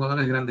algunos de los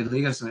jugadores de grandes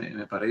ligas,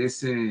 me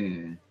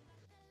parece,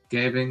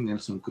 Kevin,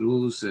 Nelson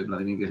Cruz,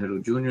 Vladimir Guerrero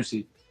Jr.,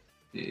 sí,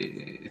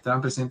 estaban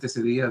presentes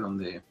ese día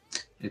donde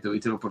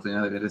tuviste la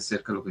oportunidad de ver de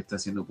cerca lo que está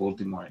haciendo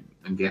Baltimore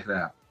en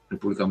Guerra,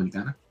 República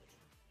Dominicana.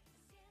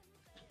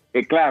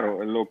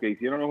 Claro, lo que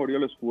hicieron los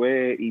Orioles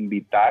fue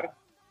invitar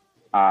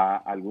a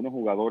algunos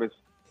jugadores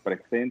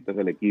presentes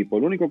del equipo.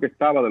 El único que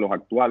estaba de los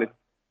actuales,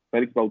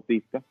 Félix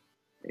Bautista.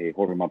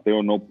 Jorge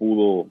Mateo no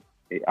pudo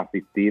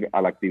asistir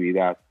a la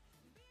actividad,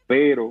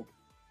 pero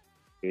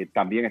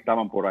también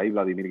estaban por ahí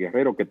Vladimir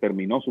Guerrero, que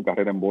terminó su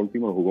carrera en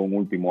Baltimore, jugó un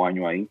último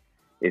año ahí.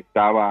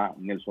 Estaba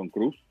Nelson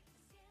Cruz,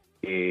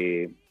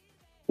 que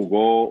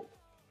jugó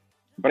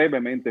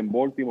brevemente en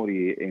Baltimore,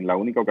 y en la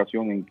única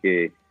ocasión en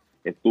que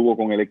estuvo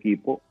con el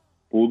equipo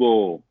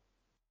pudo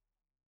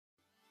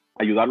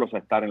ayudarlos a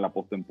estar en la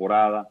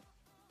postemporada.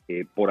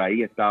 Por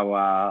ahí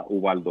estaba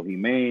Ubaldo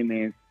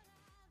Jiménez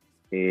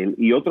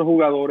y otros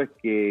jugadores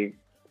que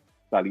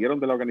salieron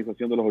de la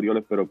organización de los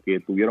Orioles, pero que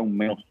tuvieron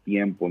menos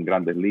tiempo en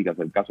grandes ligas.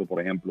 El caso, por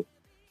ejemplo,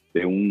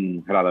 de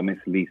un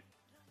Radamés Liz,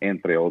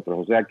 entre otros.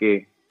 O sea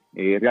que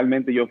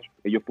realmente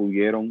ellos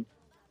pudieron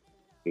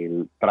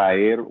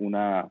traer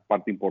una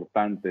parte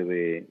importante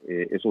de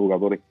esos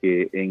jugadores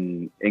que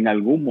en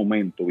algún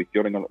momento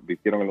vistieron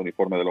el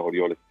uniforme de los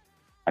Orioles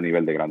a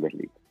nivel de Grandes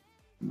Ligas.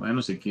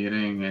 Bueno, si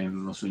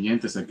quieren los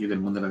oyentes aquí del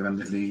mundo de las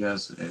Grandes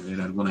Ligas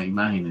ver algunas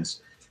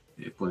imágenes,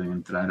 pueden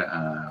entrar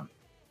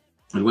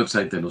al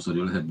website de los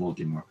Orioles de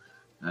Baltimore.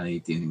 Ahí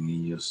tienen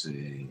ellos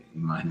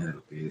imágenes de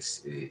lo que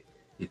es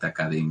esta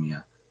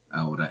academia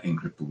ahora en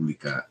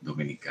República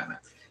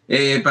Dominicana.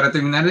 Para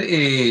terminar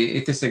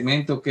este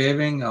segmento,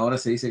 Kevin, ahora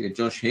se dice que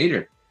Josh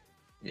Hader,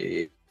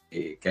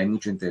 que hay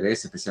mucho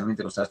interés,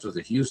 especialmente los Astros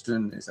de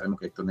Houston. Sabemos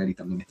que Héctor Nery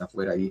también está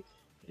fuera ahí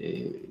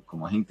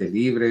como agente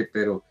libre,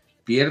 pero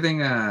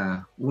pierden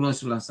a uno de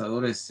sus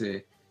lanzadores,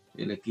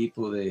 el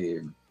equipo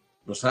de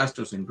los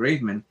Astros en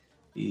Graveman,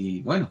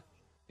 y bueno,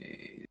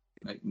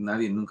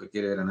 nadie nunca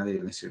quiere ver a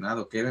nadie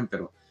lesionado, Kevin,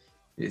 pero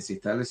si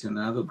está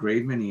lesionado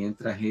Graveman y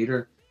entra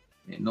Hader,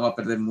 no va a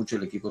perder mucho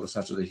el equipo de los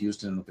Astros de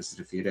Houston en lo que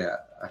se refiere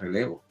a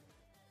relevo.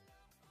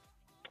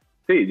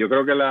 Sí, yo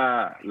creo que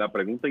la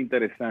pregunta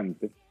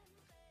interesante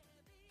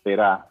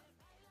será,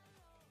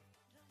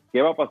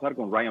 ¿qué va a pasar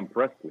con Ryan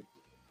Pressly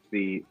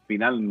si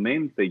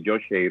finalmente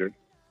Josh Hader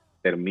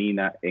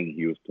termina en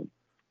Houston?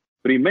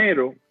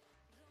 Primero,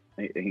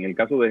 en el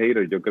caso de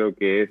Hader, yo creo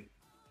que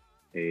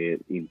es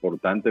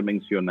importante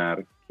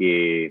mencionar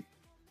que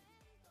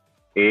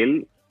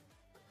él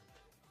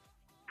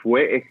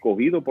fue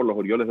escogido por los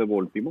Orioles de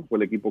Baltimore, fue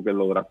el equipo que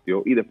lo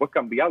drafteó, y después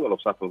cambiado a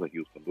los Astros de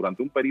Houston.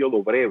 Durante un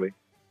periodo breve,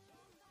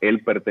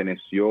 él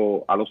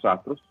perteneció a los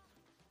Astros.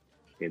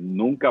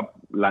 Nunca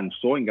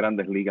lanzó en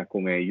Grandes Ligas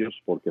con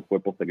ellos porque fue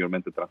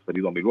posteriormente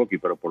transferido a Milwaukee,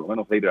 pero por lo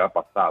menos Hader ha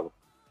pasado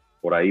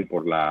por ahí,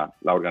 por la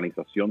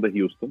organización de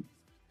Houston.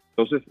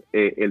 Entonces,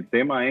 el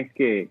tema es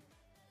que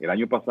el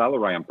año pasado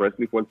Ryan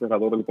Pressly fue el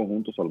cerrador del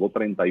conjunto, salvó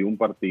 31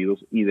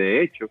 partidos y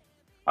de hecho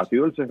ha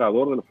sido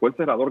fue el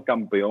cerrador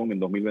campeón en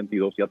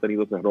 2022 y ha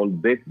tenido ese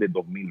rol desde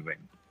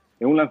 2020.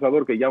 Es un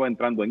lanzador que ya va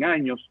entrando en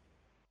años,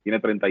 tiene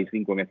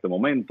 35 en este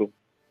momento,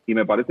 y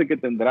me parece que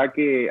tendrá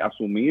que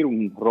asumir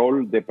un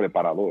rol de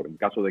preparador en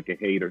caso de que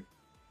Hader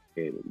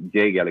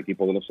llegue al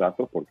equipo de los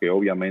Astros, porque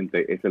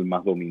obviamente es el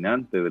más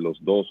dominante de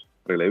los dos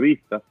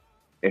relevistas,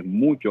 es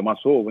mucho más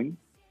joven,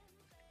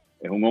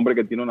 es un hombre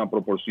que tiene una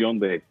proporción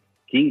de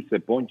 15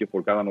 ponches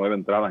por cada 9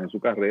 entradas en su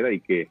carrera y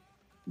que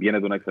viene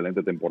de una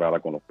excelente temporada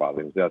con los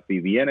Padres. O sea,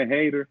 si viene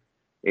Hader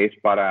es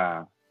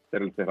para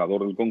ser el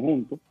cerrador del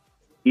conjunto,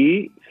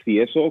 y si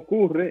eso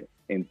ocurre,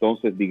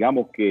 entonces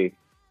digamos que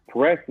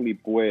Pressly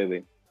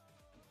puede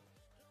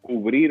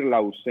cubrir la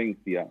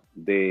ausencia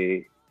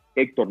de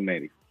Héctor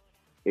Nery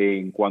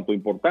en cuanto a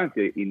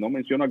importancia, y no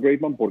menciono a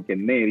Graveman porque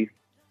Nery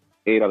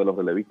era de los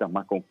relevistas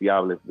más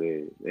confiables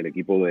del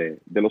equipo de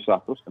los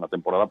Astros en la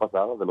temporada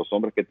pasada, de los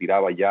hombres que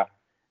tiraba ya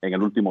en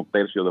el último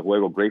tercio de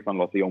juego. Graveman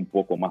lo hacía un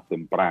poco más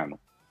temprano.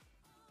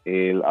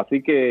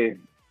 Así que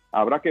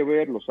habrá que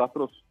ver, los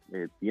Astros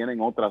tienen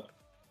otras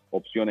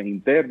opciones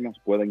internas,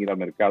 pueden ir al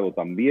mercado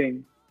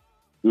también.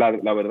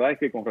 La verdad es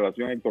que con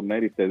relación a Héctor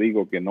Nery te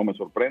digo que no me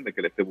sorprende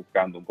que le esté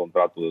buscando un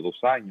contrato de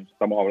 2 años.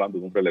 Estamos hablando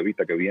de un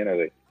relevista que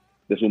viene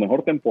de su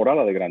mejor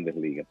temporada de Grandes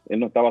Ligas. Él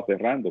no estaba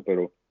cerrando,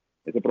 pero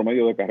ese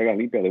promedio de carreras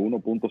limpias de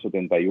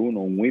 1.71,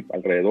 un whip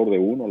alrededor de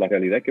 1, la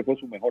realidad es que fue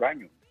su mejor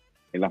año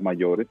en las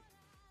mayores.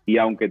 Y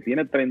aunque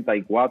tiene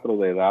 34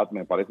 de edad,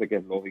 me parece que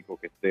es lógico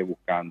que esté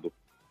buscando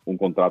un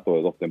contrato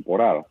de 2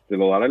 temporadas. ¿Se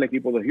lo dará el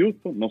equipo de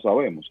Houston? No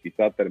sabemos.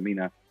 Quizás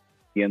termina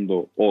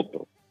siendo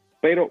otro.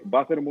 Pero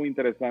va a ser muy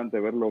interesante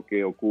ver lo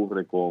que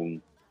ocurre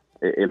con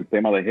el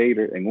tema de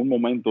Hader. En un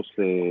momento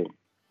se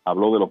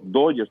habló de los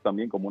Dodgers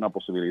también como una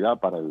posibilidad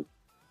para el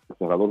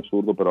cerrador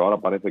zurdo, pero ahora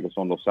parece que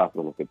son los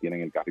Astros los que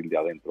tienen el carril de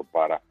adentro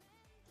para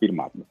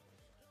firmarlo.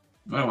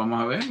 Bueno,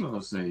 vamos a ver,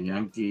 los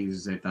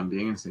Yankees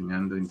también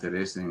enseñando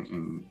interés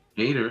en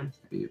Hader.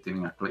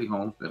 Tienen a Clay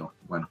Holmes, pero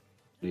bueno,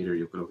 Hader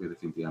yo creo que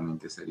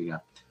definitivamente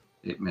sería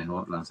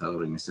mejor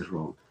lanzador en ese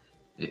rol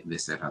de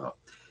cerrador.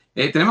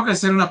 Tenemos que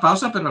hacer una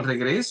pausa, pero al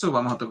regreso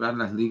vamos a tocar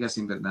las ligas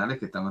invernales,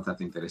 que están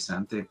bastante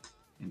interesantes.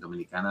 En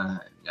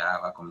Dominicana ya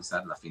va a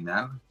comenzar la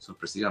final.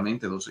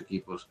 Sorpresivamente, 2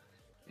 equipos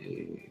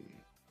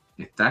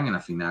están en la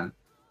final.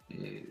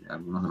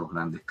 Algunos de los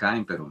grandes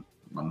caen, pero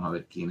vamos a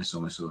ver quiénes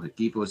son esos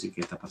equipos y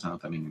qué está pasando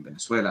también en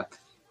Venezuela,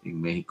 en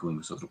México y en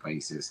los otros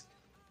países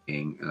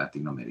en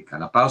Latinoamérica.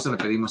 La pausa le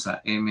pedimos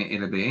a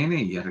MLBN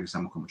y ya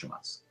regresamos con mucho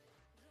más.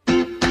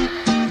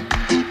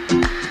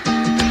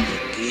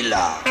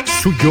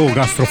 Suyo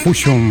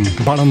Gastrofusion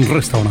Bar and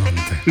Restaurant,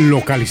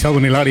 localizado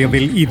en el área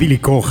del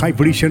idílico High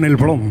Bridge en el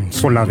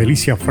Bronx, con la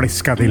delicia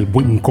fresca del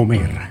buen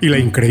comer y la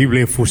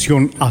increíble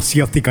fusión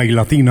asiática y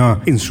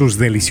latina en sus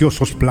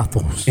deliciosos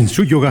platos. En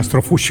Suyo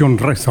Gastrofusion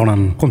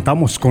Restaurant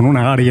contamos con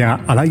una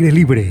área al aire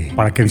libre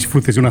para que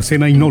disfrutes de una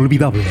cena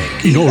inolvidable.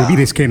 Y no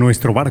olvides que en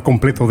nuestro bar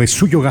completo de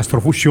Suyo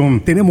Gastrofusion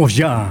tenemos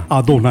ya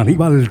a Don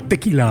Aníbal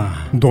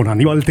Tequila. Don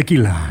Aníbal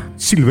Tequila,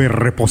 Silver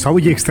reposado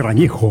y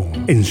extrañejo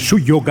en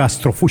Suyo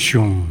Gastrofusion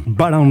Fusion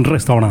Bar and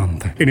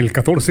Restaurant en el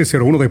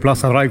 1401 de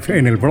Plaza Drive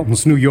en el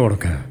Bronx, New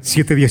York.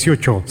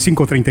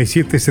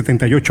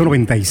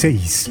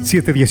 718-537-7896.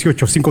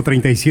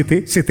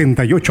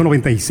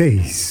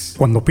 718-537-7896.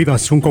 Cuando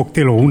pidas un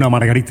cóctel o una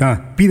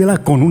margarita, pídela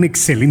con un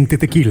excelente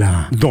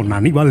tequila. Don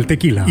Aníbal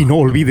Tequila. Y no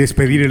olvides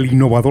pedir el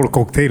innovador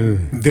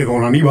cóctel de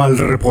Don Aníbal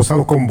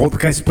reposado con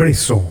vodka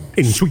espresso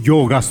en su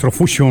Yo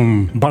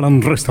Gastrofusion Bar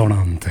and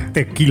Restaurant.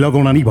 Tequila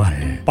Don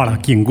Aníbal, para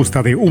quien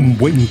gusta de un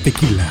buen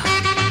tequila.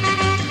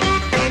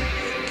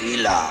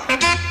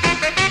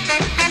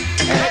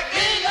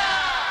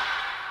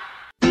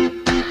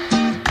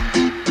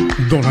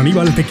 Don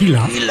Aníbal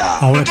Tequila.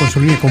 Ahora con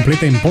su línea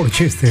completa en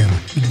Porchester.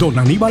 Don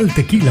Aníbal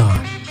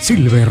Tequila.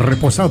 Silver,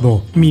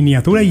 reposado,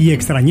 miniatura y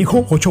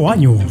extrañejo 8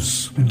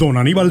 años. Don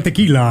Aníbal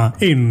Tequila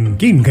en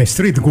King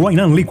Street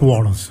Wine and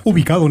Liquors.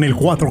 Ubicado en el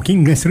 4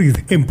 King Street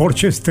en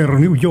Porchester,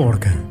 New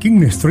York.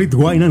 King Street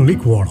Wine and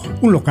Liquor.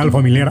 Un local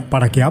familiar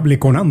para que hable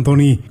con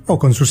Anthony o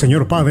con su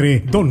señor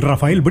padre, Don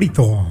Rafael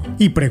Brito.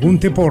 Y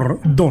pregunte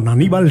por Don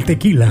Aníbal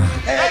Tequila.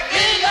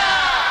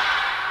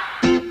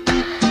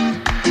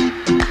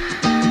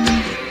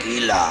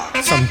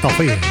 Santa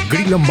Fe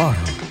Grill and Bar,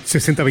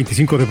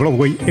 6025 de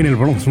Broadway en el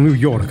Bronx, New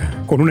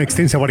York, con una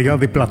extensa variedad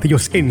de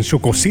platillos en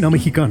su cocina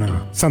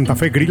mexicana. Santa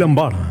Fe Grill and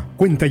Bar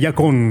cuenta ya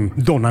con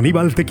Don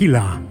Aníbal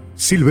Tequila,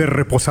 Silver,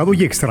 reposado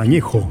y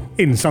extrañejo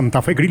en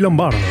Santa Fe Grill and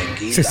Bar,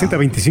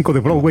 6025 de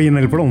Broadway en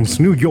el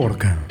Bronx, New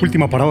York.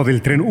 Última parada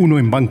del tren 1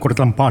 en Van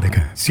Cortlandt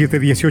Park.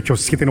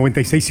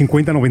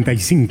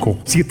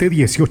 718-796-5095.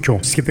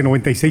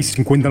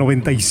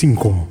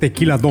 718-796-5095.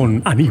 Tequila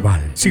Don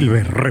Aníbal,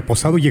 Silver,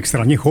 reposado y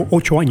extrañejo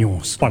 8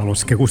 años. Para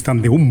los que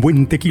gustan de un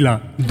buen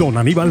tequila, Don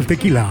Aníbal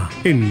Tequila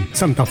en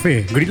Santa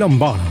Fe Grill and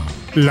Bar.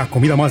 La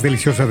comida más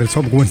deliciosa del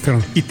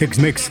Southwestern y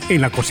Tex-Mex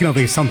en la cocina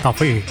de Santa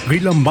Fe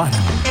Grill and Bar.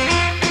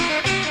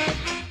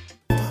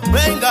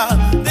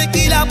 Venga,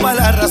 tequila para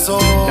la razón.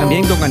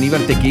 También Don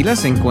Aníbal Tequila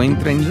se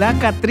encuentra en La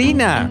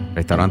Catrina,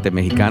 restaurante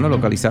mexicano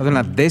localizado en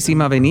la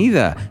 10ª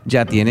Avenida.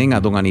 Ya tienen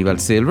a Don Aníbal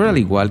Silver, al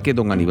igual que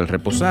Don Aníbal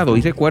Reposado.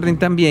 Y recuerden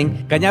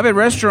también Cañabe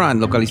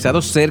Restaurant,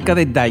 localizado cerca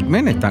de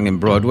Dykeman, están en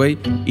Broadway.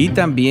 Y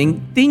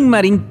también Tin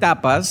Marín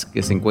Tapas,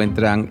 que se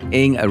encuentran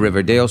en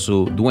Riverdale.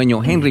 Su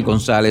dueño Henry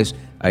González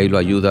ahí lo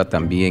ayuda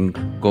también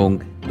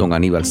con Don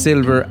Aníbal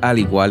Silver, al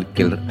igual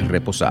que el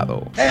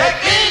Reposado.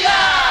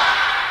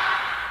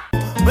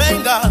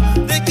 Venga,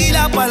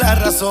 tequila para la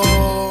razón.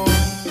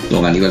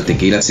 Don Aníbal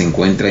Tequila se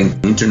encuentra en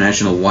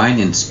International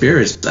Wine and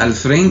Spirits, al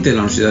frente de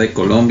la Universidad de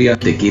Colombia.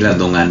 Tequila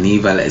Don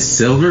Aníbal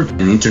Silver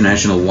en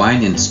International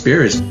Wine and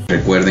Spirits.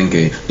 Recuerden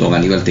que Don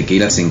Aníbal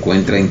Tequila se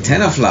encuentra en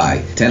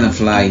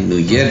Tenafly,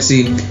 New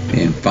Jersey,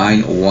 en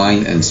Fine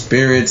Wine and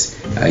Spirits.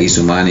 Ahí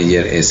su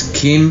manager es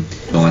Kim.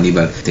 Don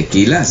Aníbal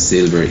Tequila,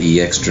 Silver y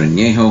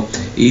Extrañejo.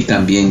 Y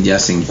también ya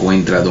se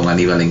encuentra Don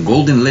Aníbal en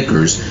Golden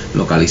Liquors,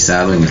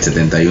 localizado en el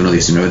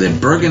 7119 de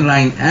Bergen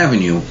Line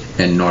Avenue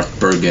en North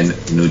Bergen,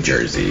 New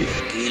Jersey.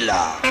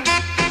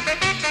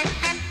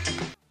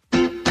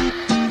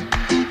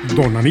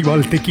 Don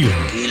Aníbal Tequila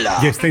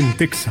ya está en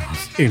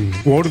Texas, en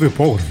Ward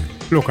Port,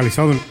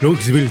 localizado en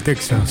Louisville,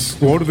 Texas.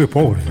 Ward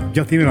Port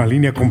ya tiene la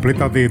línea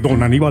completa de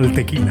Don Aníbal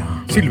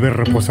Tequila, Silver,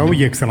 reposado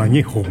y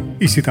extrañejo.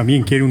 Y si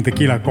también quiere un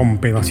tequila con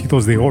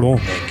pedacitos de oro,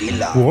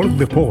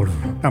 Ward Port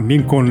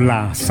también con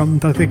la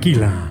Santa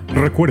Tequila.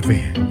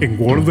 Recuerde, en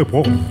Ward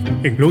Port,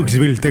 en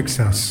Louisville,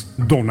 Texas,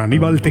 Don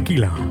Aníbal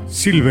Tequila,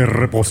 Silver,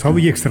 reposado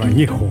y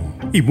extrañejo.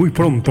 Y muy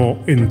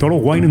pronto en Toro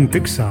Wine en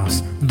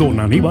Texas,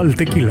 Don Aníbal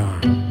Tequila,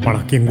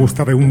 para quien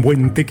gusta de un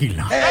buen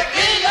tequila.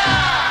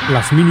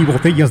 Las mini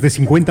botellas de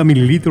 50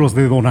 mililitros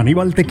de Don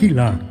Aníbal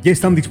Tequila ya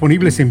están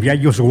disponibles en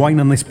Viallos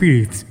Wine and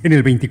Spirits en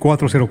el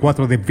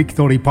 2404 de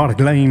Victory Park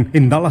Lane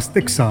en Dallas,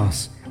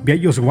 Texas.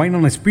 Viallos Wine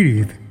and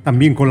Spirit,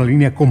 también con la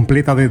línea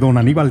completa de Don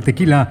Aníbal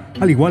Tequila,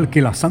 al igual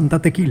que la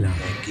Santa Tequila.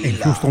 En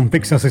Houston,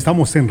 Texas,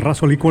 estamos en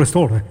Razo Liquor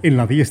Store, en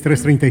la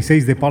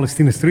 10336 de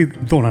Palestine Street.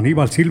 Don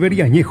Aníbal Silver y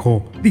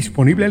Añejo,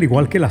 disponible al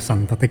igual que la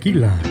Santa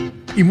Tequila.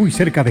 Y muy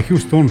cerca de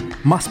Houston,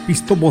 más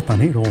pisto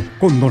botanero,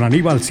 con Don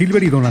Aníbal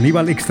Silver y Don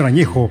Aníbal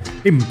Extrañejo,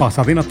 en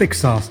Pasadena,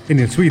 Texas, en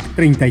el suite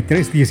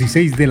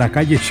 3316 de la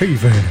calle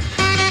Shaver.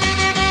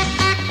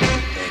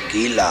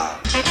 Tequila.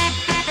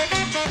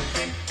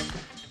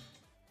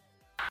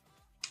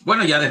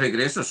 Bueno, ya de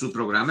regreso a su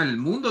programa El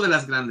Mundo de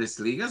las Grandes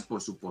Ligas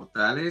por sus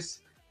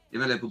portales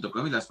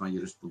ml.com y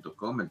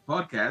lasmayores.com. El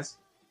podcast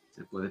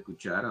se puede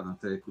escuchar a donde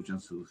ustedes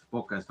escuchan sus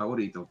podcasts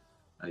favoritos.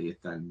 Ahí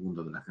está El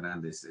Mundo de las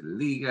Grandes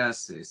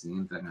Ligas. Si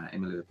entran a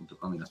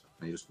mlb.com y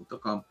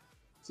lasmayores.com,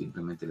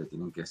 simplemente le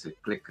tienen que hacer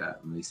clic a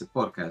donde dice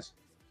podcast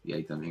y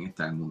ahí también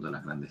está El Mundo de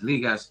las Grandes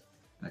Ligas.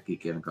 Aquí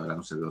Kevin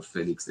Cabral, servidor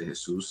Félix de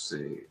Jesús,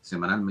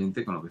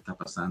 semanalmente con lo que está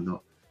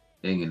pasando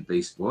en el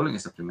béisbol. En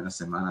esa primera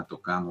semana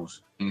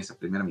tocamos, en esa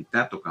primera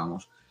mitad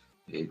tocamos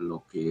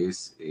lo que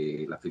es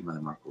la firma de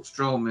Marco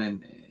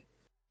Stroman,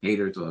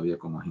 Hader todavía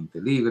como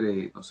agente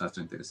libre, los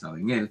Astros interesados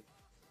en él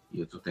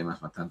y otros temas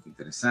bastante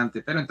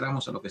interesantes. Pero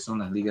entramos a lo que son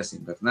las ligas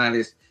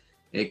invernales.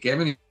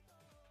 Kevin,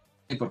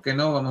 ¿y por qué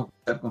no? Vamos a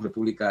estar con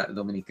República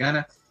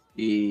Dominicana.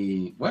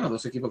 Y bueno,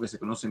 dos equipos que se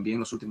conocen bien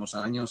los últimos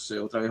años,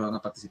 otra vez van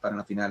a participar en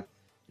la final.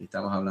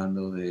 Estamos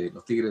hablando de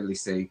los Tigres del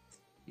Licey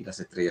y las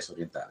Estrellas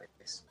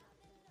Orientales.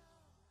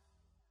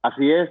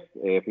 Así es,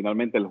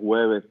 finalmente el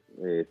jueves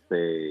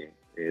se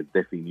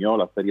definió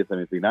la serie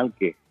semifinal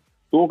que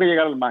tuvo que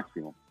llegar al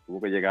máximo,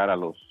 tuvo que llegar a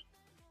los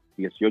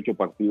 18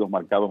 partidos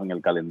marcados en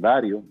el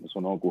calendario.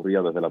 Eso no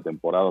ocurría desde la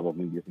temporada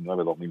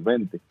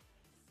 2019-2020.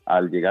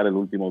 Al llegar el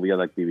último día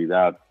de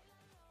actividad,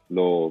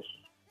 los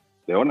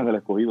Leones del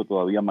Escogido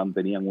todavía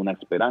mantenían una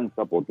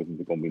esperanza, porque si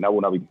se combinaba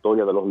una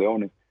victoria de los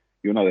Leones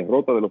y una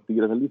derrota de los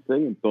Tigres del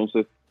Licey,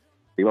 entonces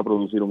se iba a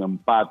producir un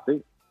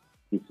empate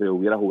y se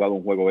hubiera jugado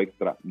un juego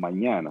extra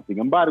mañana. Sin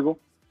embargo,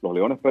 los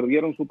Leones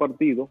perdieron su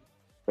partido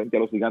frente a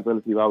los Gigantes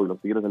del Cibao y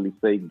los Tigres del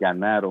Licey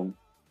ganaron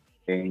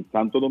en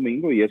Santo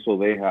Domingo, y eso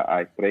deja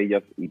a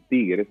Estrellas y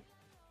Tigres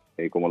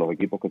como los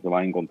equipos que se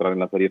van a encontrar en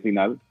la serie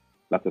final.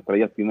 Las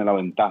Estrellas tienen la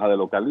ventaja de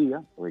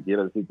localía, lo que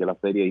quiere decir que la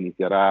serie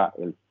iniciará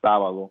el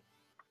sábado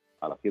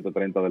a las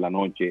 7:30 de la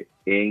noche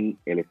en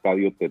el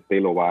estadio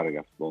Tetelo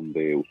Vargas,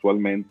 donde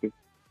usualmente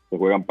se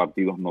juegan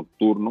partidos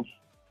nocturnos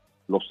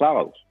los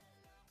sábados.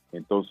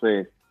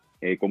 Entonces,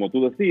 como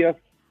tú decías,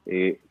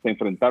 se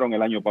enfrentaron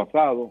el año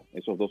pasado,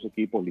 esos dos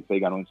equipos. Licey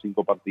ganó en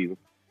 5 partidos.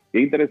 Y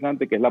es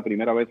interesante que es la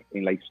primera vez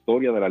en la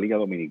historia de la Liga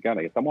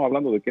Dominicana, y estamos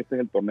hablando de que este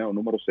es el torneo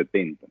número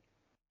 70,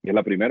 y es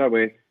la primera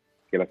vez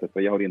que las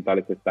Estrellas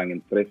Orientales están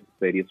en 3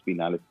 series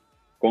finales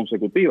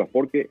consecutivas,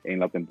 porque en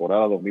la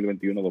temporada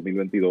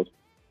 2021-2022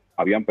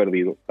 habían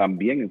perdido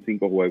también en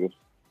 5 juegos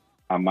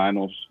a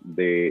manos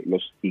de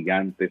los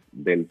Gigantes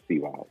del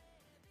Cibao.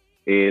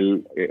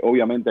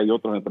 Obviamente hay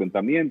otros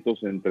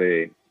enfrentamientos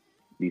entre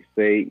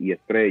Licey y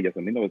Estrellas.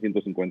 En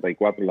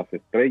 1954 las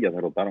Estrellas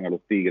derrotaron a los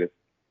Tigres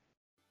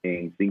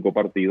en 5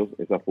 partidos.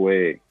 Esa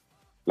fue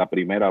la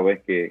primera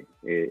vez que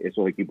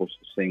esos equipos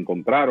se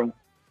encontraron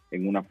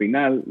en una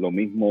final. Lo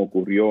mismo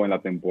ocurrió en la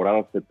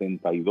temporada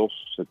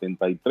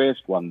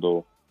 72-73,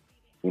 cuando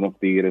unos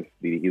Tigres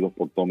dirigidos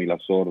por Tommy La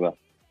Sorda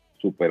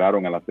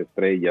superaron a las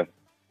Estrellas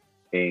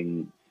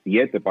en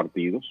 7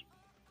 partidos.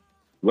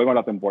 Luego en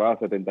la temporada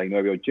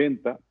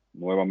 79-80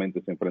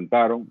 nuevamente se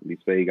enfrentaron.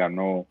 Licey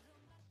ganó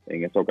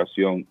en esta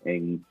ocasión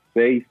en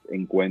 6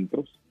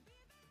 encuentros,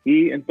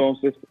 y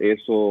entonces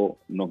eso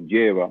nos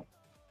lleva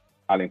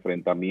al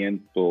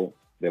enfrentamiento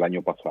del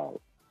año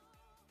pasado,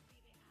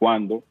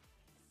 cuando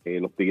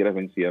los Tigres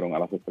vencieron a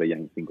las Estrellas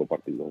en 5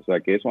 partidos. O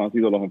sea que esos han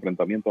sido los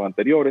enfrentamientos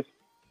anteriores.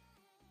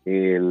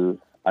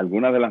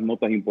 Algunas de las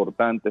notas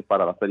importantes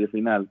para la serie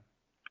final: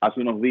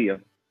 hace unos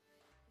días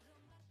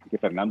que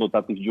Fernando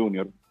Tatis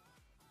Jr.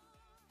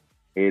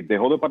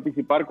 Dejó de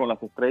participar con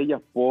las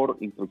Estrellas por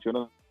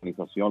instrucciones de la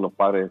organización Los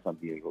Padres de San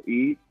Diego,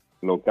 y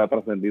lo que ha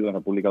trascendido en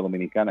República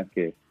Dominicana es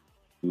que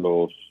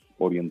los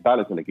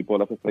Orientales, el equipo de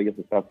las Estrellas,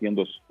 está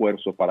haciendo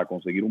esfuerzos para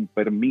conseguir un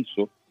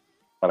permiso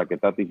para que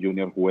Tatis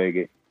Jr.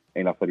 juegue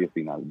en la serie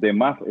final. De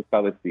más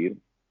está decir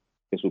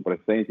que su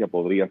presencia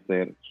podría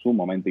ser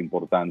sumamente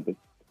importante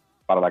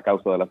para la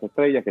causa de las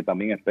Estrellas, que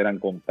también esperan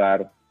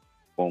contar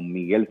con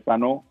Miguel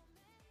Sanó,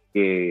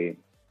 que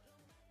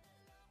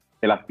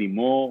se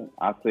lastimó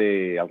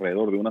hace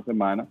alrededor de una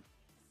semana.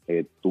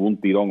 Tuvo un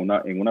tirón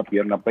en una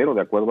pierna, pero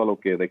de acuerdo a lo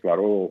que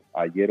declaró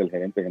ayer el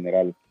gerente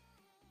general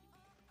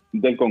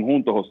del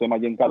conjunto, José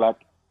Mayén Calac,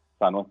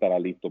 Sanó estará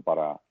listo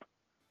para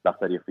la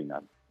serie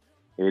final.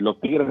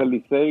 Los Tigres del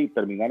Licey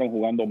terminaron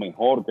jugando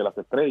mejor que las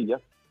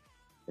Estrellas.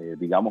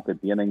 Digamos que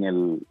tienen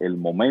el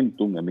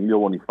momentum. Emilio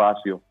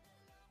Bonifacio,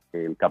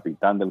 el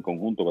capitán del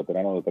conjunto,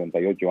 veterano de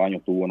 38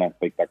 años, tuvo una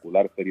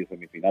espectacular serie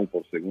semifinal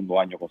por segundo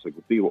año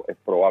consecutivo. Es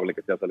probable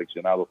que sea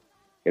seleccionado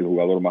el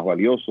jugador más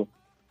valioso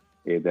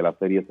de la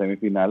serie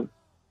semifinal.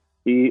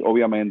 Y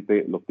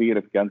obviamente los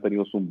Tigres, que han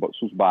tenido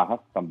sus bajas,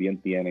 también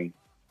tienen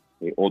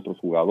otros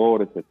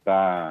jugadores.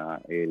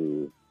 Está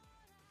el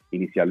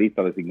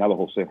inicialista designado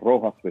José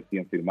Rojas,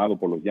 recién firmado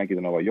por los Yankees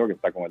de Nueva York,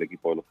 está con el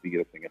equipo de los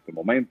Tigres en este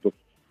momento.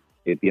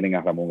 Tienen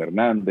a Ramón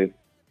Hernández,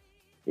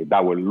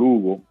 Dawel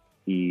Lugo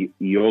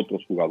y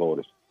otros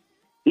jugadores.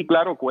 Y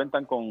claro,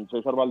 cuentan con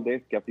César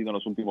Valdés, que ha sido en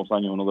los últimos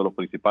años uno de los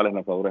principales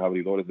lanzadores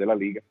abridores de la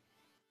liga,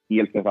 y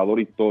el cerrador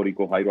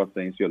histórico Jairo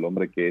Asensio, el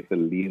hombre que es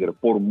el líder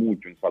por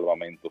mucho en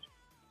salvamentos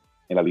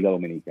en la Liga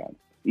Dominicana.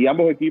 Y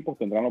ambos equipos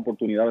tendrán la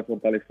oportunidad de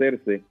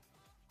fortalecerse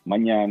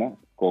mañana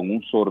con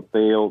un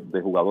sorteo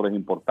de jugadores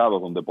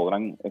importados, donde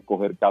podrán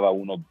escoger cada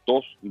uno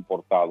 2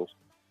 importados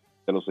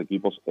de los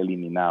equipos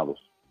eliminados.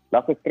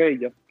 Las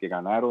Estrellas, que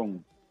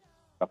ganaron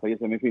la serie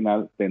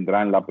semifinal,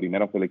 tendrán la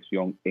primera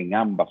selección en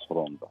ambas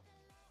rondas.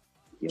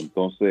 Y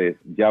entonces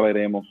ya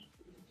veremos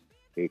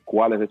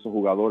cuáles de esos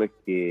jugadores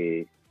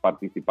que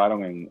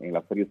participaron en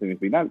la serie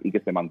semifinal y que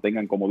se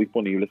mantengan como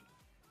disponibles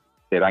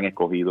serán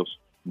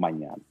escogidos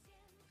mañana.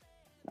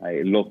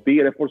 Los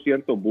Tigres, por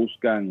cierto,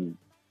 buscan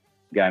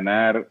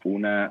ganar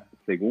una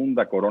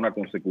segunda corona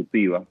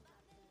consecutiva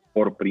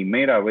por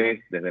primera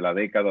vez desde la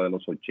década de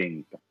los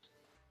 80.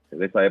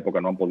 Desde esa época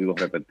no han podido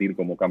repetir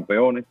como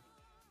campeones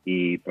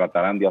y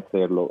tratarán de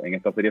hacerlo en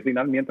esta serie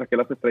final, mientras que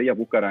las Estrellas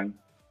buscarán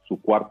su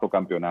 4º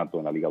campeonato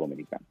en la Liga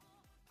Dominicana.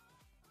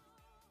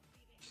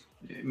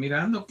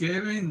 Mirando,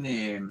 Kevin,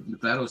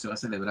 claro, se va a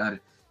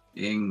celebrar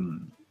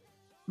en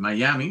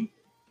Miami,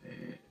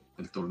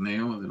 el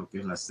torneo de lo que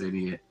es la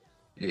serie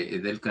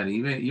del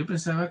Caribe. Yo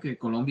pensaba que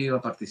Colombia iba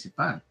a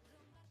participar.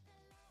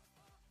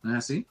 ¿No es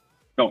así?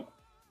 No,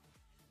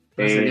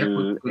 Entonces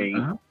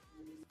sería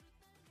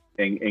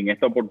en, en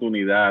esta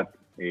oportunidad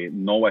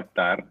no va a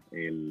estar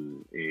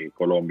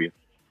Colombia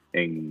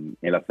en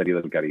la Serie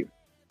del Caribe.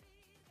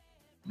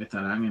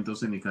 Estarán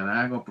entonces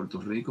Nicaragua, Puerto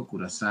Rico,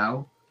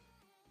 Curazao,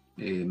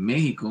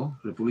 México,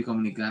 República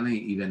Dominicana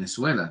y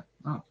Venezuela.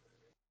 Oh,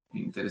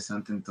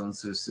 interesante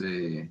entonces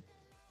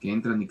que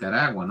entra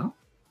Nicaragua, ¿no?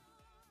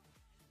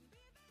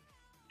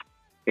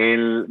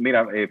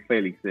 Mira,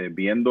 Félix,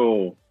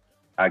 viendo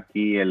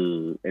aquí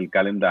el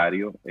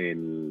calendario,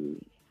 el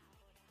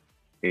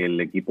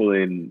equipo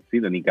de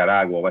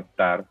Nicaragua va a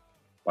estar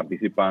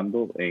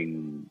participando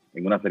en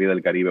una Serie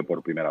del Caribe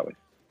por primera vez.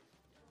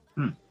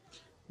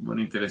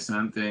 Bueno,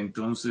 interesante.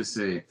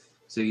 Entonces,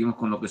 seguimos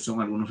con lo que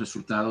son algunos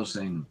resultados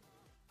en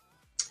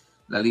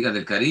la Liga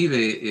del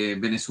Caribe.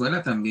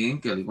 Venezuela también,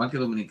 que al igual que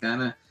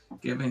Dominicana,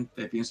 que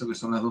pienso que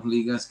son las dos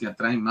ligas que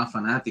atraen más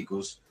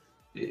fanáticos.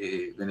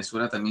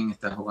 Venezuela también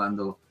está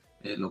jugando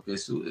lo que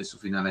es su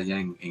final allá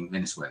en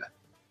Venezuela.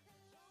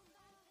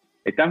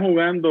 Están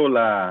jugando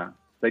la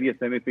serie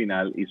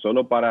semifinal y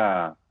solo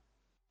para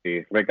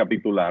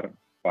recapitular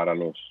para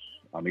los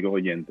amigos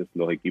oyentes,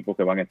 los equipos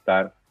que van a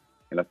estar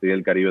en la Serie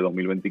del Caribe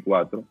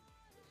 2024,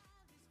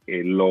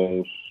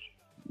 los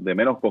de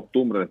menos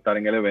costumbre de estar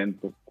en el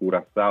evento,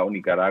 Curazao,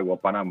 Nicaragua,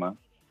 Panamá,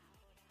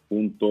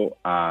 junto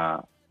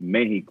a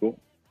México,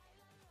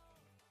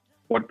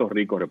 Puerto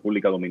Rico,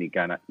 República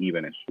Dominicana y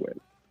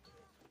Venezuela.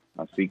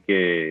 Así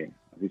que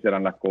así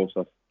serán las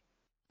cosas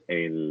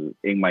en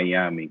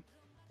Miami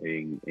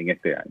en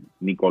este año.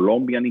 Ni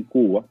Colombia ni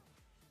Cuba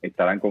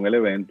estarán en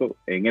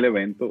el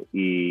evento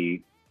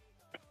y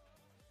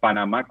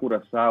Panamá,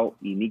 Curazao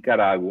y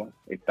Nicaragua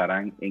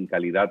estarán en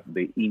calidad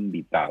de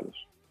invitados,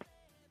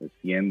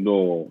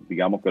 siendo,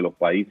 digamos, que los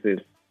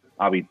países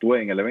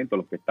habitués en el evento,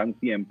 los que están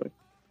siempre,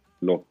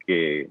 los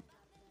que,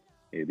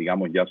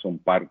 digamos, ya son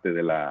parte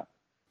de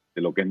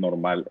lo que es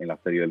normal en la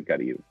Serie del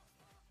Caribe.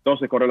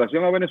 Entonces, con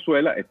relación a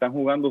Venezuela, están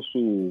jugando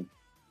su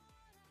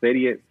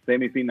serie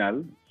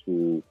semifinal,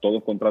 su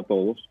todos contra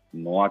todos,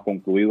 no ha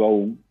concluido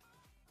aún.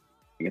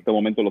 En este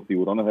momento los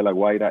Tiburones de La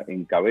Guaira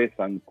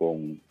encabezan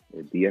con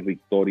 10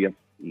 victorias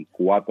y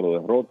 4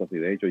 derrotas, y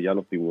de hecho ya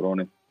los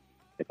Tiburones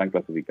están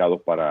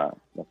clasificados para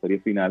la serie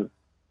final.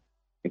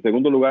 En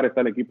segundo lugar está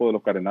el equipo de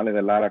los Cardenales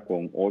de Lara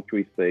con 8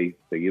 y 6,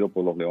 seguido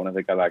por los Leones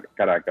de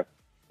Caracas,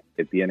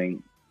 que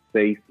tienen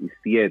 6 y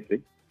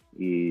 7,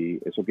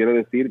 y eso quiere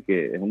decir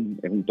que es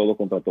un todos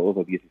contra todos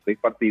de 16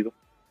 partidos,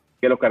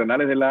 que los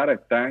Cardenales de Lara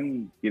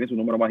tienen su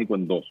número mágico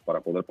en 2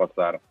 para poder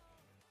pasar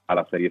a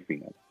la serie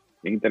final.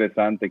 Es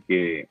interesante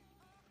que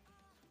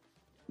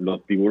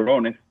los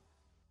Tiburones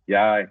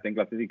ya estén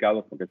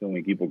clasificados porque este es un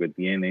equipo que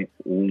tiene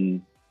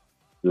un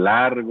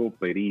largo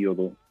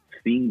periodo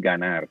sin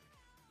ganar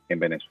en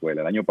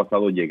Venezuela. El año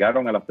pasado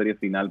llegaron a la serie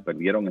final,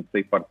 perdieron en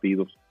 6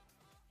 partidos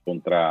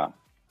contra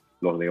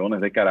los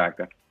Leones de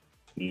Caracas,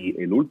 y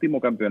el último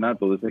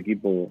campeonato de ese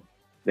equipo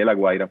de La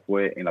Guaira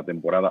fue en la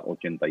temporada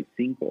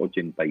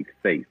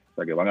 85-86. O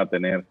sea que van a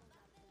tener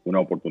una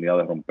oportunidad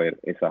de romper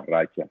esa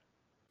racha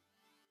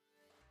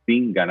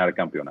sin ganar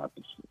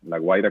campeonatos. La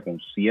Guaira con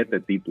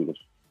 7 títulos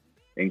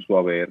en su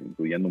haber,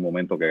 incluyendo un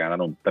momento que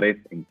ganaron 3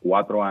 en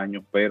 4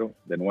 años, pero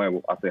de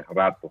nuevo hace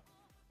rato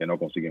que no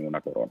consiguen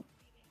una corona.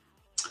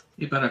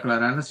 Y para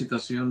aclarar la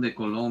situación de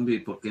Colombia y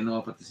por qué no va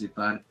a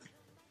participar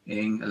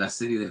en la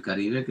Serie del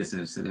Caribe que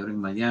se celebra en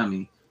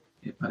Miami,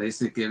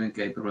 parece que ven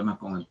que hay problemas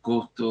con el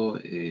costo,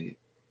 es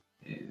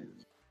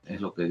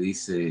lo que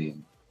dice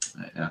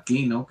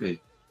aquí, ¿no? Que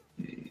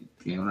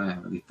hay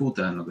una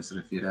disputa en lo que se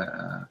refiere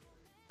a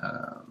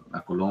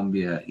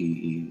Colombia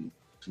y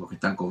lo que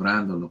están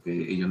cobrando, lo que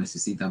ellos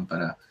necesitan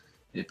para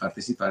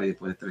participar, y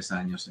después de 3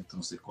 años,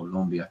 entonces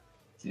Colombia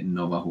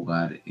no va a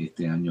jugar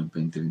este año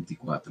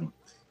 2024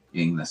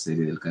 en la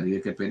Serie del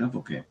Caribe. Qué pena,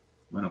 porque,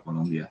 bueno,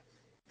 Colombia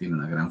tiene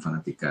una gran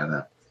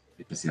fanaticada,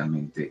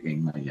 especialmente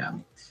en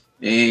Miami.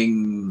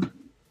 En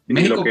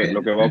México,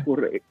 lo que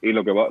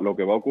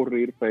va a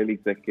ocurrir,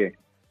 Félix, es que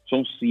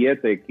son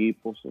 7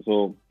 equipos.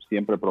 Eso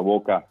siempre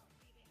provoca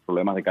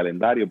problemas de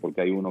calendario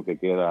porque hay uno que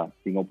queda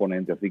sin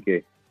oponente, así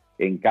que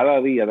en cada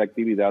día de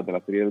actividad de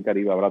la Serie del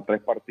Caribe habrá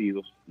 3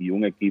 partidos y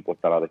un equipo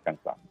estará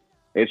descansando.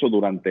 Eso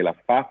durante la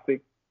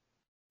fase,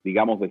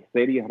 digamos, de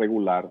serie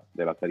regular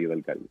de la Serie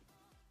del Caribe.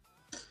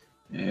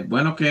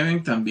 Bueno,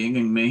 Kevin, también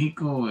en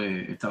México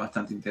está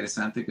bastante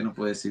interesante. ¿Qué nos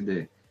puede decir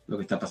de lo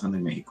que está pasando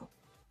en México?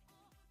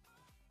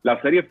 La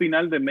serie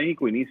final de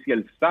México inicia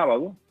el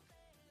sábado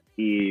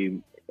y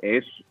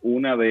es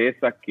una de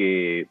esas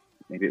que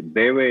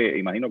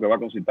imagino que va a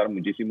concitar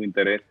muchísimo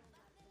interés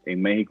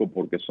en México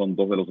porque son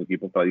 2 de los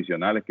equipos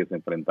tradicionales que se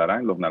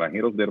enfrentarán. Los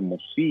Naranjeros de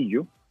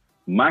Hermosillo,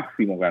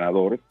 máximos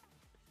ganadores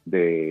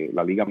de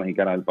la Liga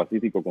Mexicana del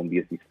Pacífico con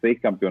 16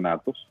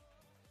 campeonatos,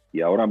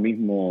 y ahora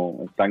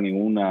mismo están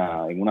en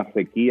una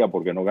sequía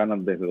porque no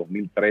ganan desde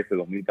 2013,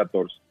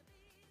 2014.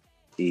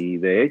 Y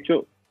de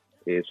hecho,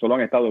 solo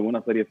han estado en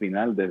una serie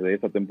final desde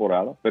esa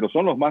temporada, pero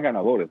son los más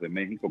ganadores de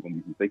México con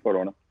 16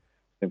 coronas.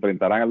 Se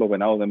enfrentarán a los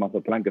Venados de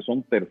Mazatlán, que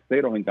son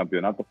terceros en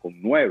campeonatos con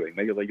 9. En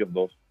medio de ellos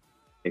 2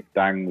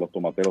 están los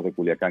Tomateros de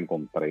Culiacán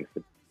con 13.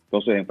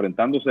 Entonces,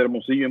 enfrentándose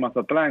Hermosillo y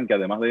Mazatlán, que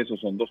además de eso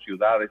son 2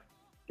 ciudades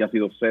que han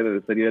sido sede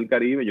de Serie del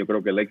Caribe, yo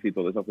creo que el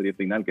éxito de esa serie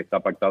final, que está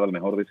pactada al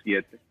mejor de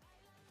 7,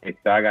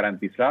 está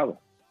garantizado.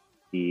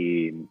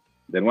 Y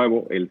de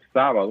nuevo, el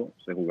sábado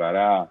se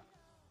jugará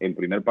el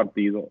primer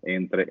partido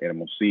entre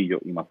Hermosillo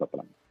y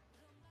Mazatlán.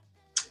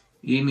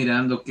 Y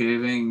mirando que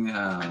ven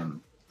a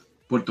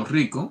Puerto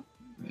Rico,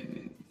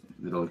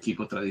 de los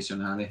equipos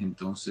tradicionales,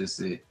 entonces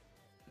se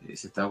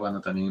está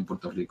jugando también en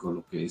Puerto Rico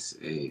lo que es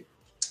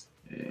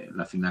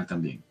la final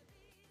también.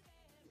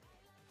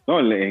 No,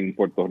 en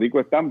Puerto Rico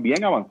están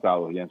bien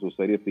avanzados ya en su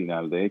serie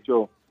final. De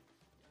hecho,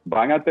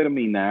 van a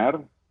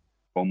terminar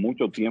con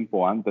mucho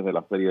tiempo antes de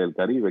la Serie del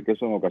Caribe, que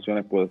eso en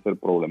ocasiones puede ser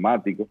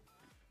problemático,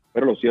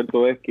 pero lo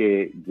cierto es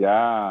que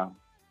ya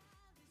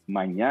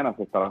mañana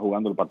se estará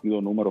jugando el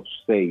partido número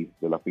 6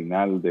 de la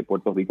final de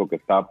Puerto Rico, que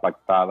está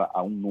pactada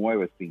a un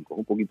 9-5,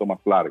 un poquito más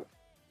larga.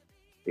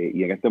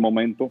 Y en este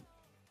momento,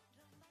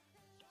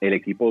 el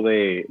equipo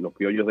de los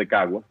Criollos de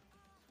Caguas,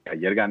 que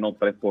ayer ganó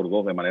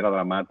 3-2 de manera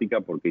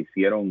dramática porque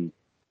hicieron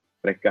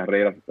 3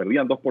 carreras,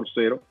 perdían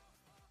 2-0,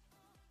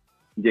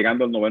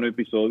 llegando al 9º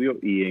episodio,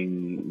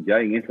 y ya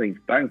en esa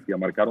instancia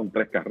marcaron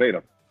 3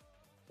 carreras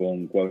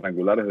con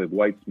cuadrangulares de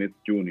Dwight Smith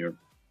Jr.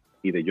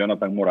 y de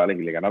Jonathan Morales,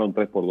 y le ganaron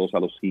 3-2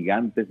 a los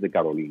Gigantes de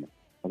Carolina.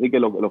 Así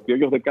que los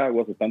Criollos de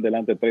Caguas están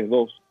delante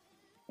 3-2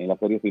 en la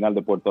serie final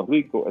de Puerto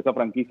Rico. Esa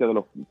franquicia de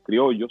los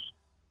Criollos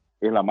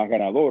es la más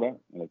ganadora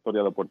en la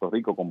historia de Puerto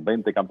Rico, con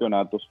 20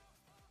 campeonatos.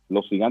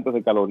 Los Gigantes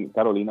de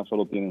Carolina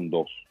solo tienen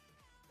 2.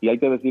 Y hay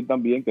que decir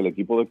también que el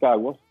equipo de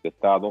Caguas, que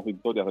está a 2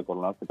 victorias de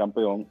coronarse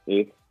campeón,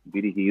 es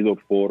dirigido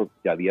por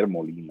Yadier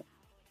Molina,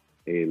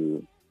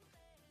 el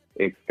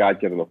ex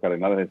catcher de los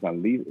Cardenales de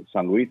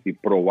San Luis y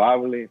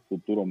probable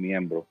futuro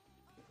miembro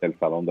del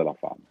Salón de la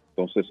Fama.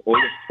 Entonces,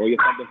 hoy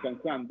están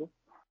descansando.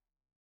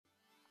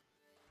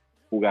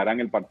 Jugarán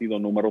el partido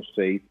número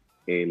 6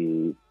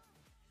 el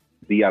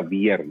día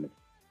viernes,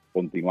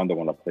 continuando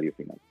con la serie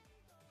final.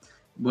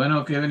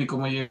 Bueno, Kevin, ¿y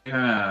cómo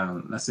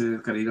llega la Serie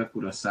del Caribe a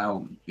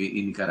Curazao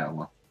y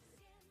Nicaragua?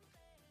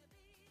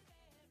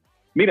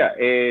 Mira,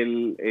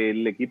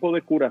 el equipo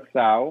de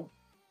Curazao,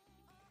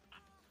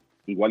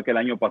 igual que el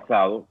año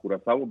pasado,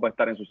 Curazao va a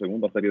estar en su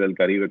segunda Serie del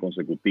Caribe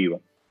consecutiva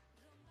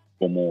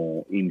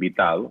como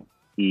invitado,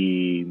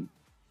 y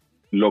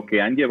lo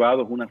que han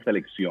llevado es una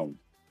selección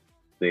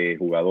de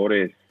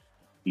jugadores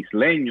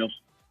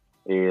isleños.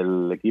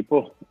 El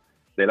equipo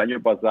del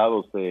año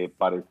pasado se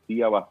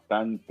parecía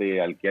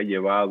bastante al que ha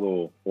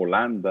llevado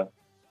Holanda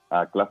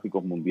a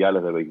clásicos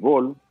mundiales de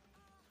béisbol.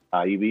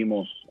 Ahí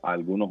vimos a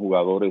algunos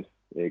jugadores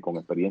con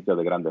experiencia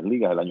de grandes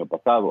ligas el año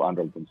pasado,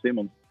 Andrelton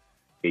Simmons,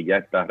 que ya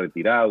está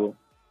retirado,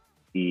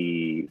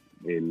 y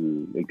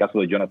el caso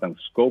de Jonathan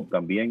Scope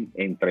también,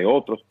 entre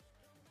otros.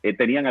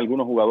 Tenían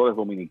algunos jugadores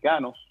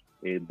dominicanos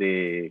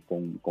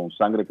con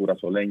sangre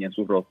curazoleña en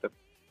su roster,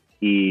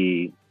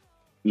 y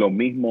lo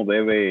mismo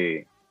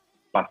debe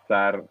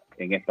pasar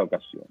en esta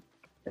ocasión.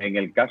 En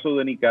el caso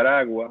de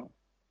Nicaragua,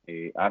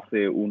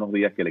 hace unos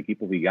días que el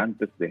equipo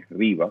Gigantes de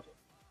Rivas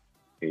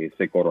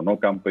se coronó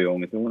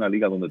campeón. Esta es una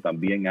liga donde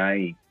también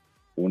hay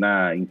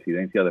una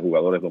incidencia de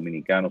jugadores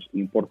dominicanos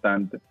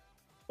importante.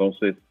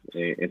 Entonces,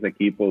 ese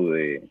equipo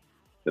de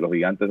los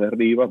Gigantes de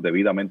Rivas,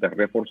 debidamente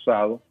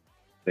reforzado,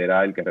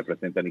 será el que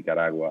represente a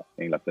Nicaragua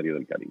en la Serie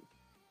del Caribe.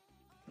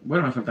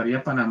 Bueno, me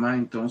faltaría Panamá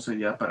entonces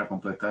ya para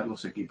completar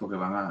los equipos que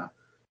van a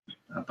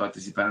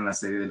participar en la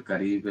Serie del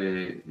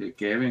Caribe.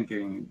 Kevin,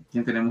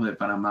 ¿quién tenemos de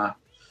Panamá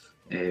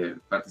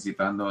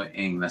participando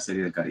en la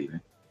Serie del Caribe?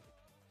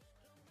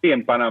 Sí,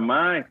 en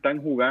Panamá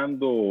están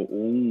jugando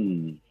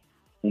un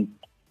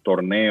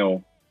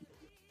torneo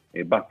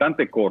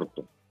bastante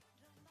corto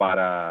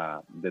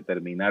para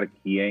determinar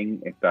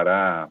quién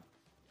estará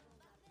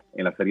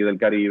en la Serie del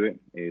Caribe.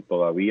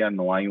 Todavía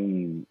no hay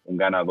un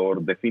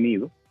ganador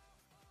definido,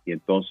 y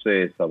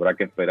entonces habrá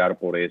que esperar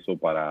por eso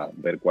para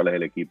ver cuál es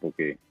el equipo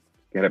que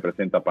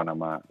representa a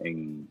Panamá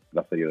en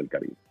la Serie del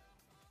Caribe.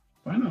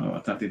 Bueno,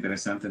 bastante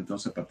interesante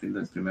entonces a partir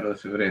del 1 de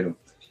febrero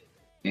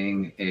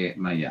en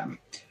Miami.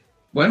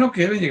 Bueno,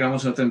 Kevin,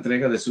 llegamos a otra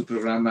entrega de su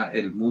programa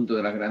El Mundo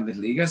de las Grandes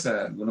Ligas.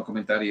 ¿Algunos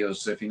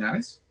comentarios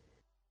finales?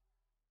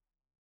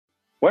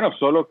 Bueno,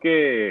 solo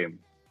que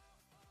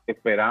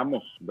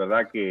esperamos,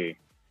 ¿verdad?, que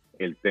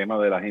el tema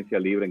de la agencia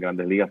libre en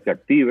Grandes Ligas se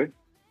active,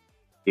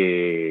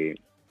 que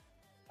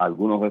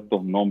algunos de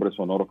estos nombres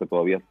sonoros que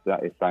todavía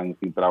están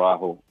sin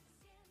trabajo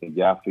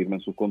ya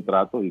firmen sus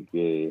contratos, y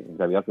que en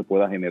realidad se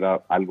pueda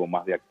generar algo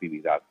más de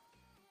actividad,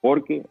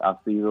 porque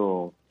ha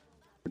sido,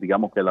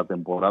 digamos, que la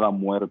temporada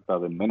muerta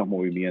de menos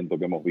movimiento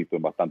que hemos visto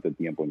en bastante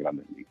tiempo en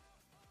Grandes Ligas.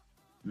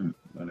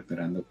 Bueno,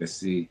 esperando que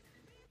sí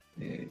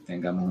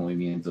tengamos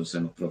movimientos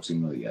en los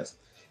próximos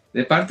días.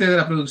 De parte de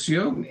la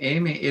producción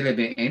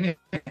MLBN,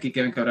 aquí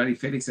Kevin Cabral y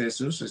Félix de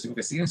Jesús, decimos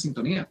que sigan en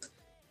sintonía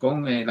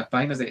con las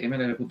páginas de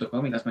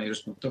mlb.com y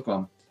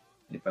lasmayores.com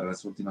para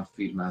las últimas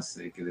firmas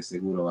que de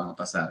seguro van a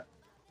pasar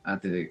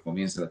antes de que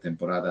comience la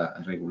temporada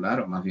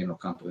regular, o más bien los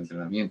campos de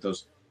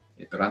entrenamientos.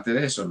 Pero antes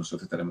de eso,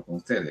 nosotros estaremos con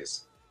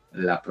ustedes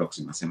la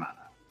próxima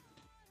semana.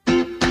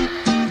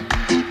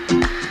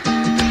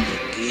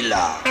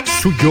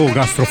 Suyo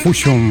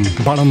Gastrofusion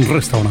Bar and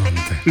Restaurant,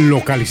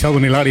 localizado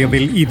en el área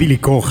del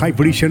idílico High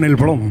Bridge en el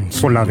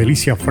Bronx, con la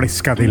delicia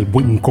fresca del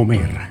buen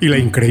comer y la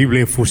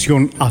increíble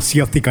fusión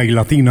asiática y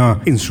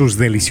latina en sus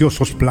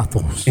deliciosos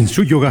platos. En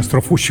Suyo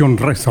Gastrofusion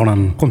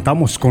Restaurant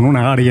contamos con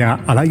una área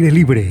al aire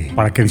libre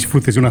para que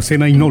disfrutes de una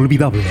cena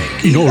inolvidable.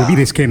 Y no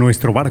olvides que en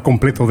nuestro bar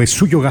completo de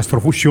Suyo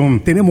Gastrofusion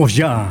tenemos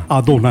ya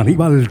a Don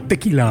Aníbal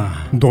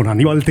Tequila. Don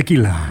Aníbal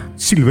Tequila,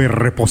 Silver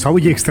reposado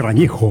y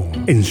extrañejo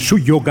en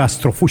Suyo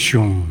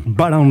Gastrofusion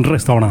Bar and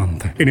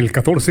Restaurant, en el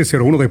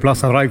 1401 de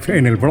Plaza Drive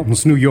en el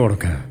Bronx, New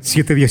York.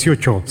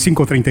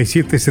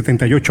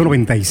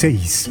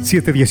 718-537-7896.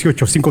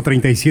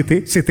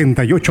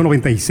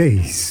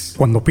 718-537-7896.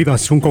 Cuando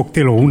pidas un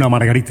cóctel o una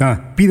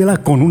margarita, pídela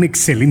con un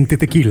excelente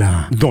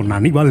tequila, Don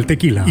Aníbal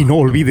Tequila. Y no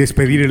olvides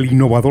pedir el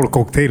innovador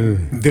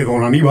cóctel de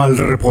Don Aníbal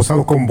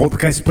reposado con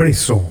vodka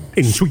espresso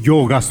en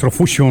Suyo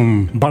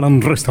Gastrofusion Bar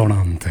and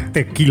Restaurant.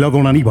 Tequila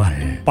Don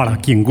Aníbal, para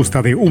quien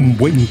gusta de un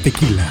buen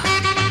tequila.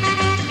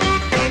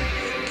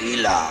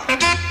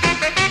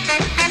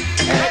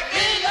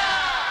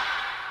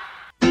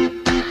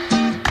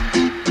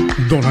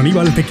 Don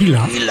Aníbal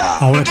Tequila,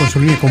 ahora con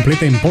su línea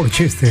completa en Port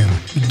Chester.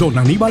 Don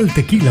Aníbal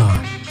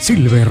Tequila,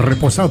 Silver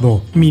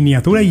reposado,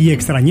 miniatura y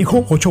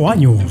extrañejo 8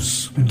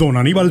 años. Don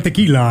Aníbal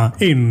Tequila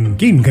en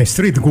King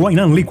Street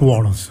Wine and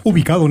Liquors,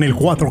 ubicado en el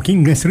 4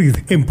 King Street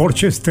en Port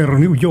Chester,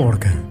 New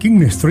York.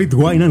 King Street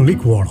Wine and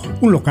Liquors,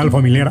 un local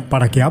familiar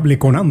para que hable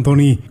con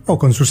Anthony o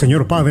con su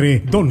señor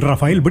padre, Don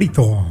Rafael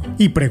Brito,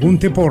 y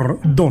pregunte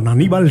por Don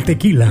Aníbal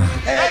Tequila.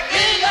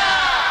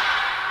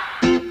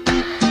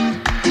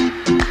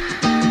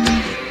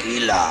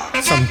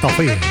 Santa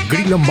Fe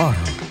Grill and Bar,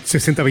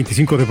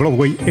 6025 de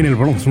Broadway en el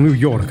Bronx, New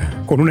York,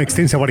 con una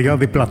extensa variedad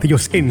de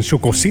platillos en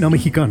su cocina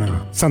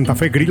mexicana. Santa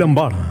Fe Grill and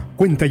Bar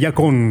cuenta ya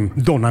con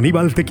Don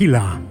Aníbal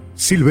Tequila,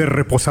 Silver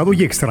reposado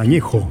y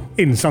extrañejo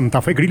en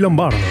Santa Fe Grill and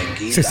Bar,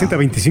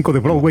 6025 de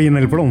Broadway en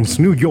el Bronx,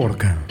 New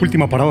York.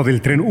 Última parada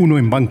del tren 1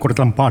 en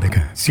Bancortland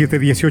Park.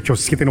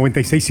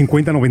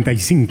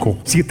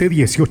 718-796-5095.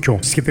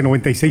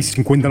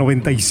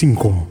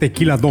 718-796-5095.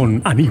 Tequila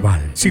Don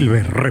Aníbal,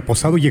 Silver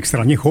reposado y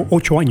extrañejo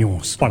 8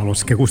 años. Para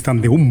los que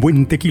gustan de un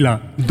buen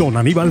tequila, Don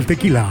Aníbal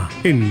Tequila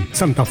en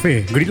Santa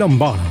Fe Grill and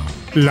Bar.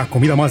 La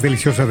comida más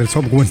deliciosa del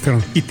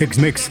Southwestern y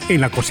Tex-Mex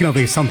en la cocina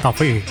de Santa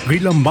Fe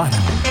Grill and Bar.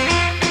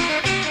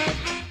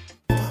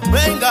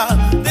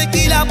 Venga,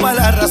 tequila para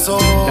la razón.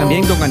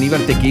 También Don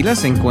Aníbal Tequila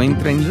se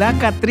encuentra en La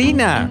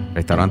Catrina,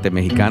 restaurante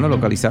mexicano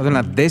localizado en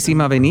la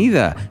 10ª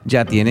Avenida.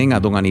 Ya tienen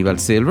a Don Aníbal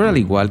Silver, al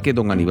igual que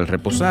Don Aníbal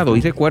Reposado.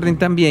 Y recuerden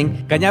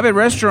también Cañabe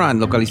Restaurant,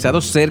 localizado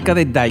cerca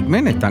de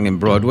Dykeman, están en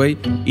Broadway.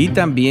 Y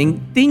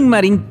también Tin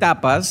Marín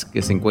Tapas,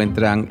 que se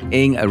encuentran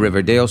en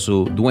Riverdale.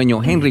 Su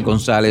dueño Henry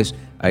González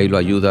ahí lo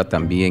ayuda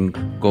también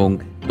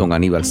con Don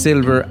Aníbal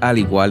Silver, al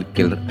igual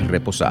que el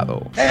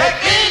Reposado.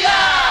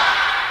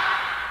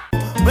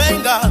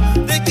 Venga,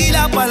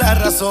 tequila para la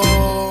razón.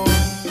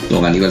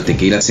 Don Aníbal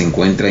Tequila se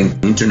encuentra en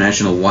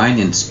International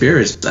Wine and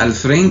Spirits, al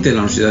frente de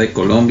la Universidad de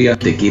Colombia.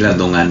 Tequila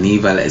Don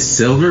Aníbal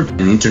Silver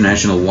en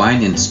International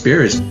Wine and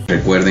Spirits.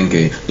 Recuerden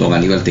que Don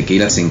Aníbal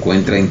Tequila se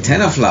encuentra en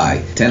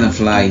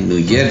Tenafly,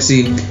 New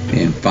Jersey,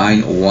 en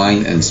Fine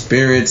Wine and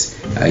Spirits.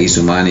 Ahí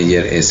su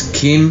manager es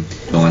Kim.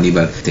 Don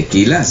Aníbal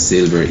Tequila,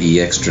 Silver y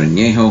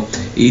extrañejo.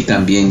 Y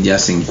también ya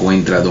se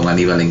encuentra Don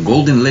Aníbal en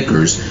Golden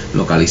Liquors,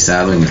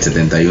 localizado en el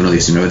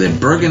 7119 de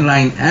Bergen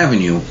Line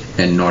Avenue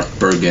en North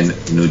Bergen,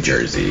 New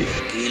Jersey.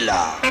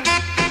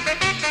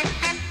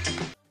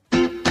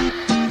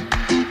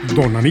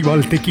 Don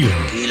Aníbal Tequila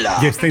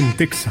ya está en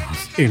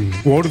Texas, en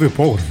Ward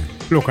Depot,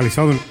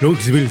 localizado en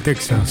Louisville,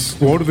 Texas.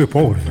 Ward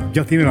Depot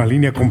ya tiene la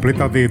línea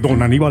completa de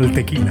Don Aníbal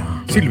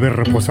Tequila, Silver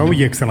reposado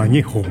y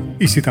extrañejo.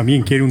 Y si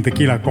también quiere un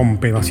tequila con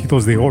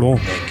pedacitos de oro,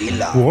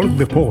 Ward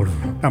Depot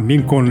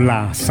también con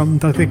la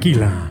Santa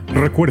Tequila.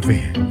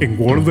 Recuerde, en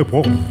Ward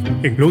Depot,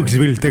 en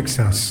Louisville,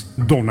 Texas,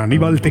 Don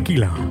Aníbal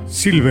Tequila,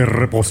 Silver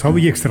reposado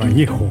y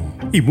extrañejo.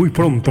 Y muy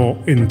pronto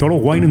en Toro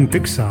Wine en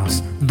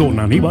Texas, Don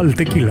Aníbal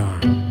Tequila,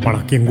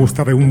 para quien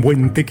gusta de un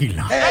buen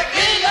tequila.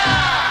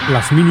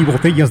 Las mini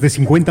botellas de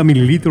 50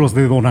 mililitros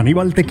de Don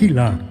Aníbal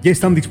Tequila ya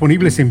están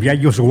disponibles en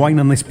Viallos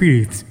Wine and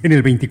Spirits en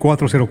el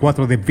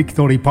 2404 de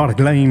Victory Park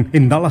Lane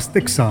en Dallas,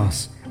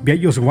 Texas.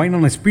 Viallos Wine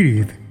and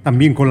Spirit,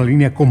 también con la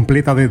línea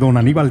completa de Don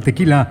Aníbal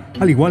Tequila,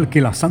 al igual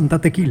que la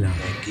Santa Tequila.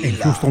 En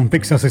Houston,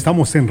 Texas,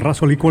 estamos en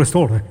Razo Liquor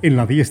Store, en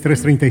la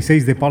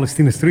 10336 de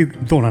Palestine Street.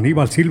 Don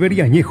Aníbal Silver y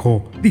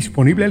Añejo,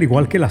 disponible al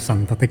igual que la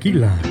Santa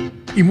Tequila.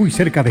 Y muy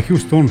cerca de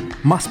Houston,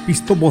 más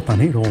pisto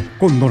botanero,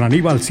 con Don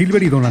Aníbal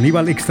Silver y Don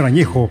Aníbal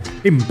Extrañejo,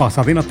 en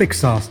Pasadena,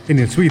 Texas, en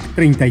el suite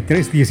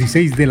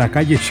 3316 de la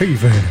calle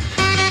Shaver.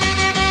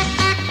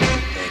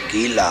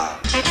 tequila.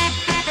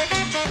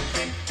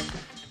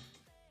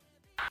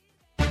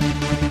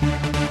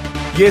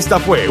 Y esta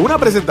fue una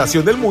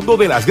presentación del mundo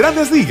de las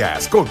grandes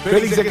ligas con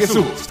Félix de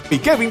Jesús y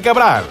Kevin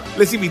Cabral.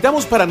 Les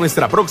invitamos para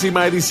nuestra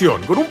próxima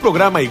edición con un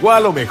programa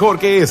igual o mejor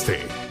que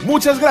este.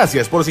 Muchas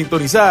gracias por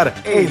sintonizar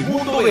el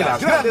mundo de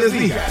las grandes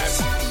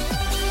ligas.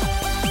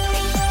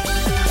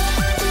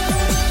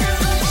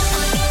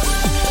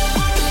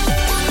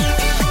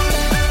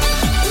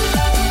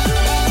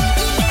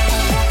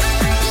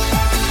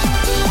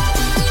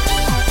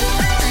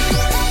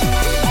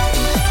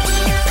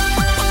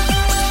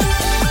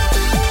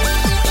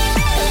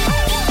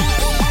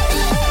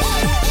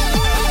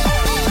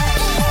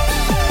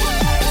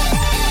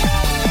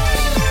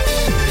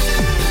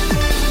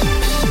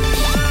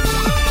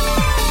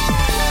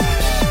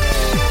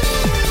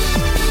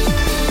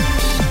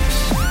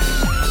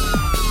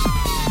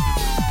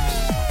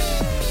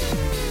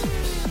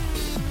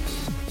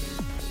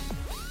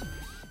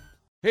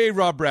 Hey,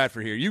 Rob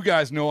Bradford here. You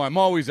guys know I'm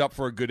always up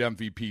for a good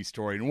MVP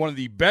story, and one of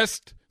the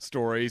best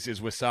stories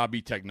is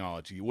Wasabi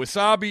Technology.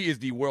 Wasabi is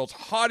the world's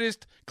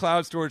hottest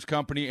cloud storage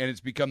company, and it's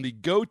become the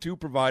go-to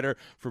provider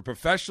for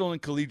professional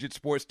and collegiate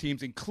sports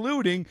teams,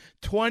 including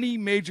 20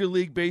 Major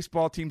League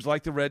Baseball teams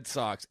like the Red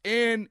Sox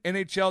and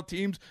NHL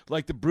teams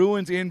like the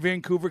Bruins and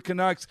Vancouver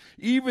Canucks.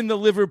 Even the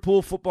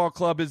Liverpool Football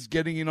Club is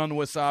getting in on the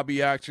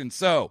Wasabi action.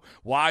 So,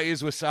 why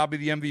is Wasabi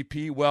the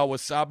MVP? Well,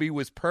 Wasabi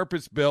was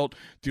purpose-built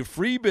to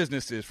free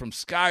businesses from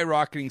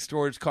skyrocketing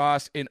storage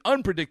costs and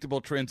unpredictable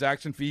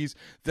transaction fees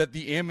that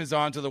the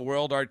Amazons of the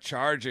world are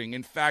charging.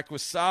 In fact,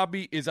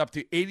 Wasabi is up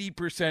to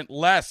 80%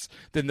 less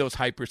than those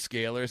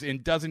hyperscalers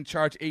and doesn't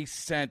charge a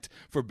cent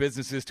for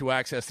businesses to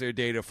access their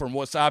data. From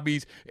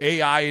Wasabi's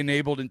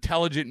AI-enabled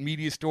intelligent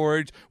media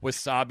storage,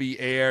 Wasabi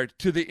Air,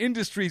 to the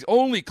industry's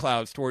only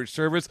cloud storage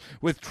service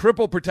with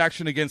triple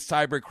protection against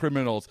cyber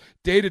criminals,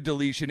 data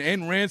deletion,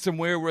 and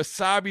ransomware,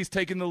 Wasabi's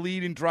taken the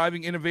lead in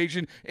driving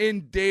innovation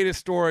in data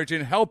storage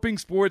and helping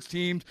sports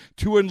teams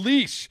to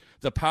unleash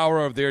the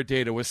power of their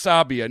data.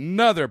 Wasabi,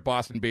 another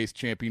Boston-based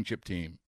championship team.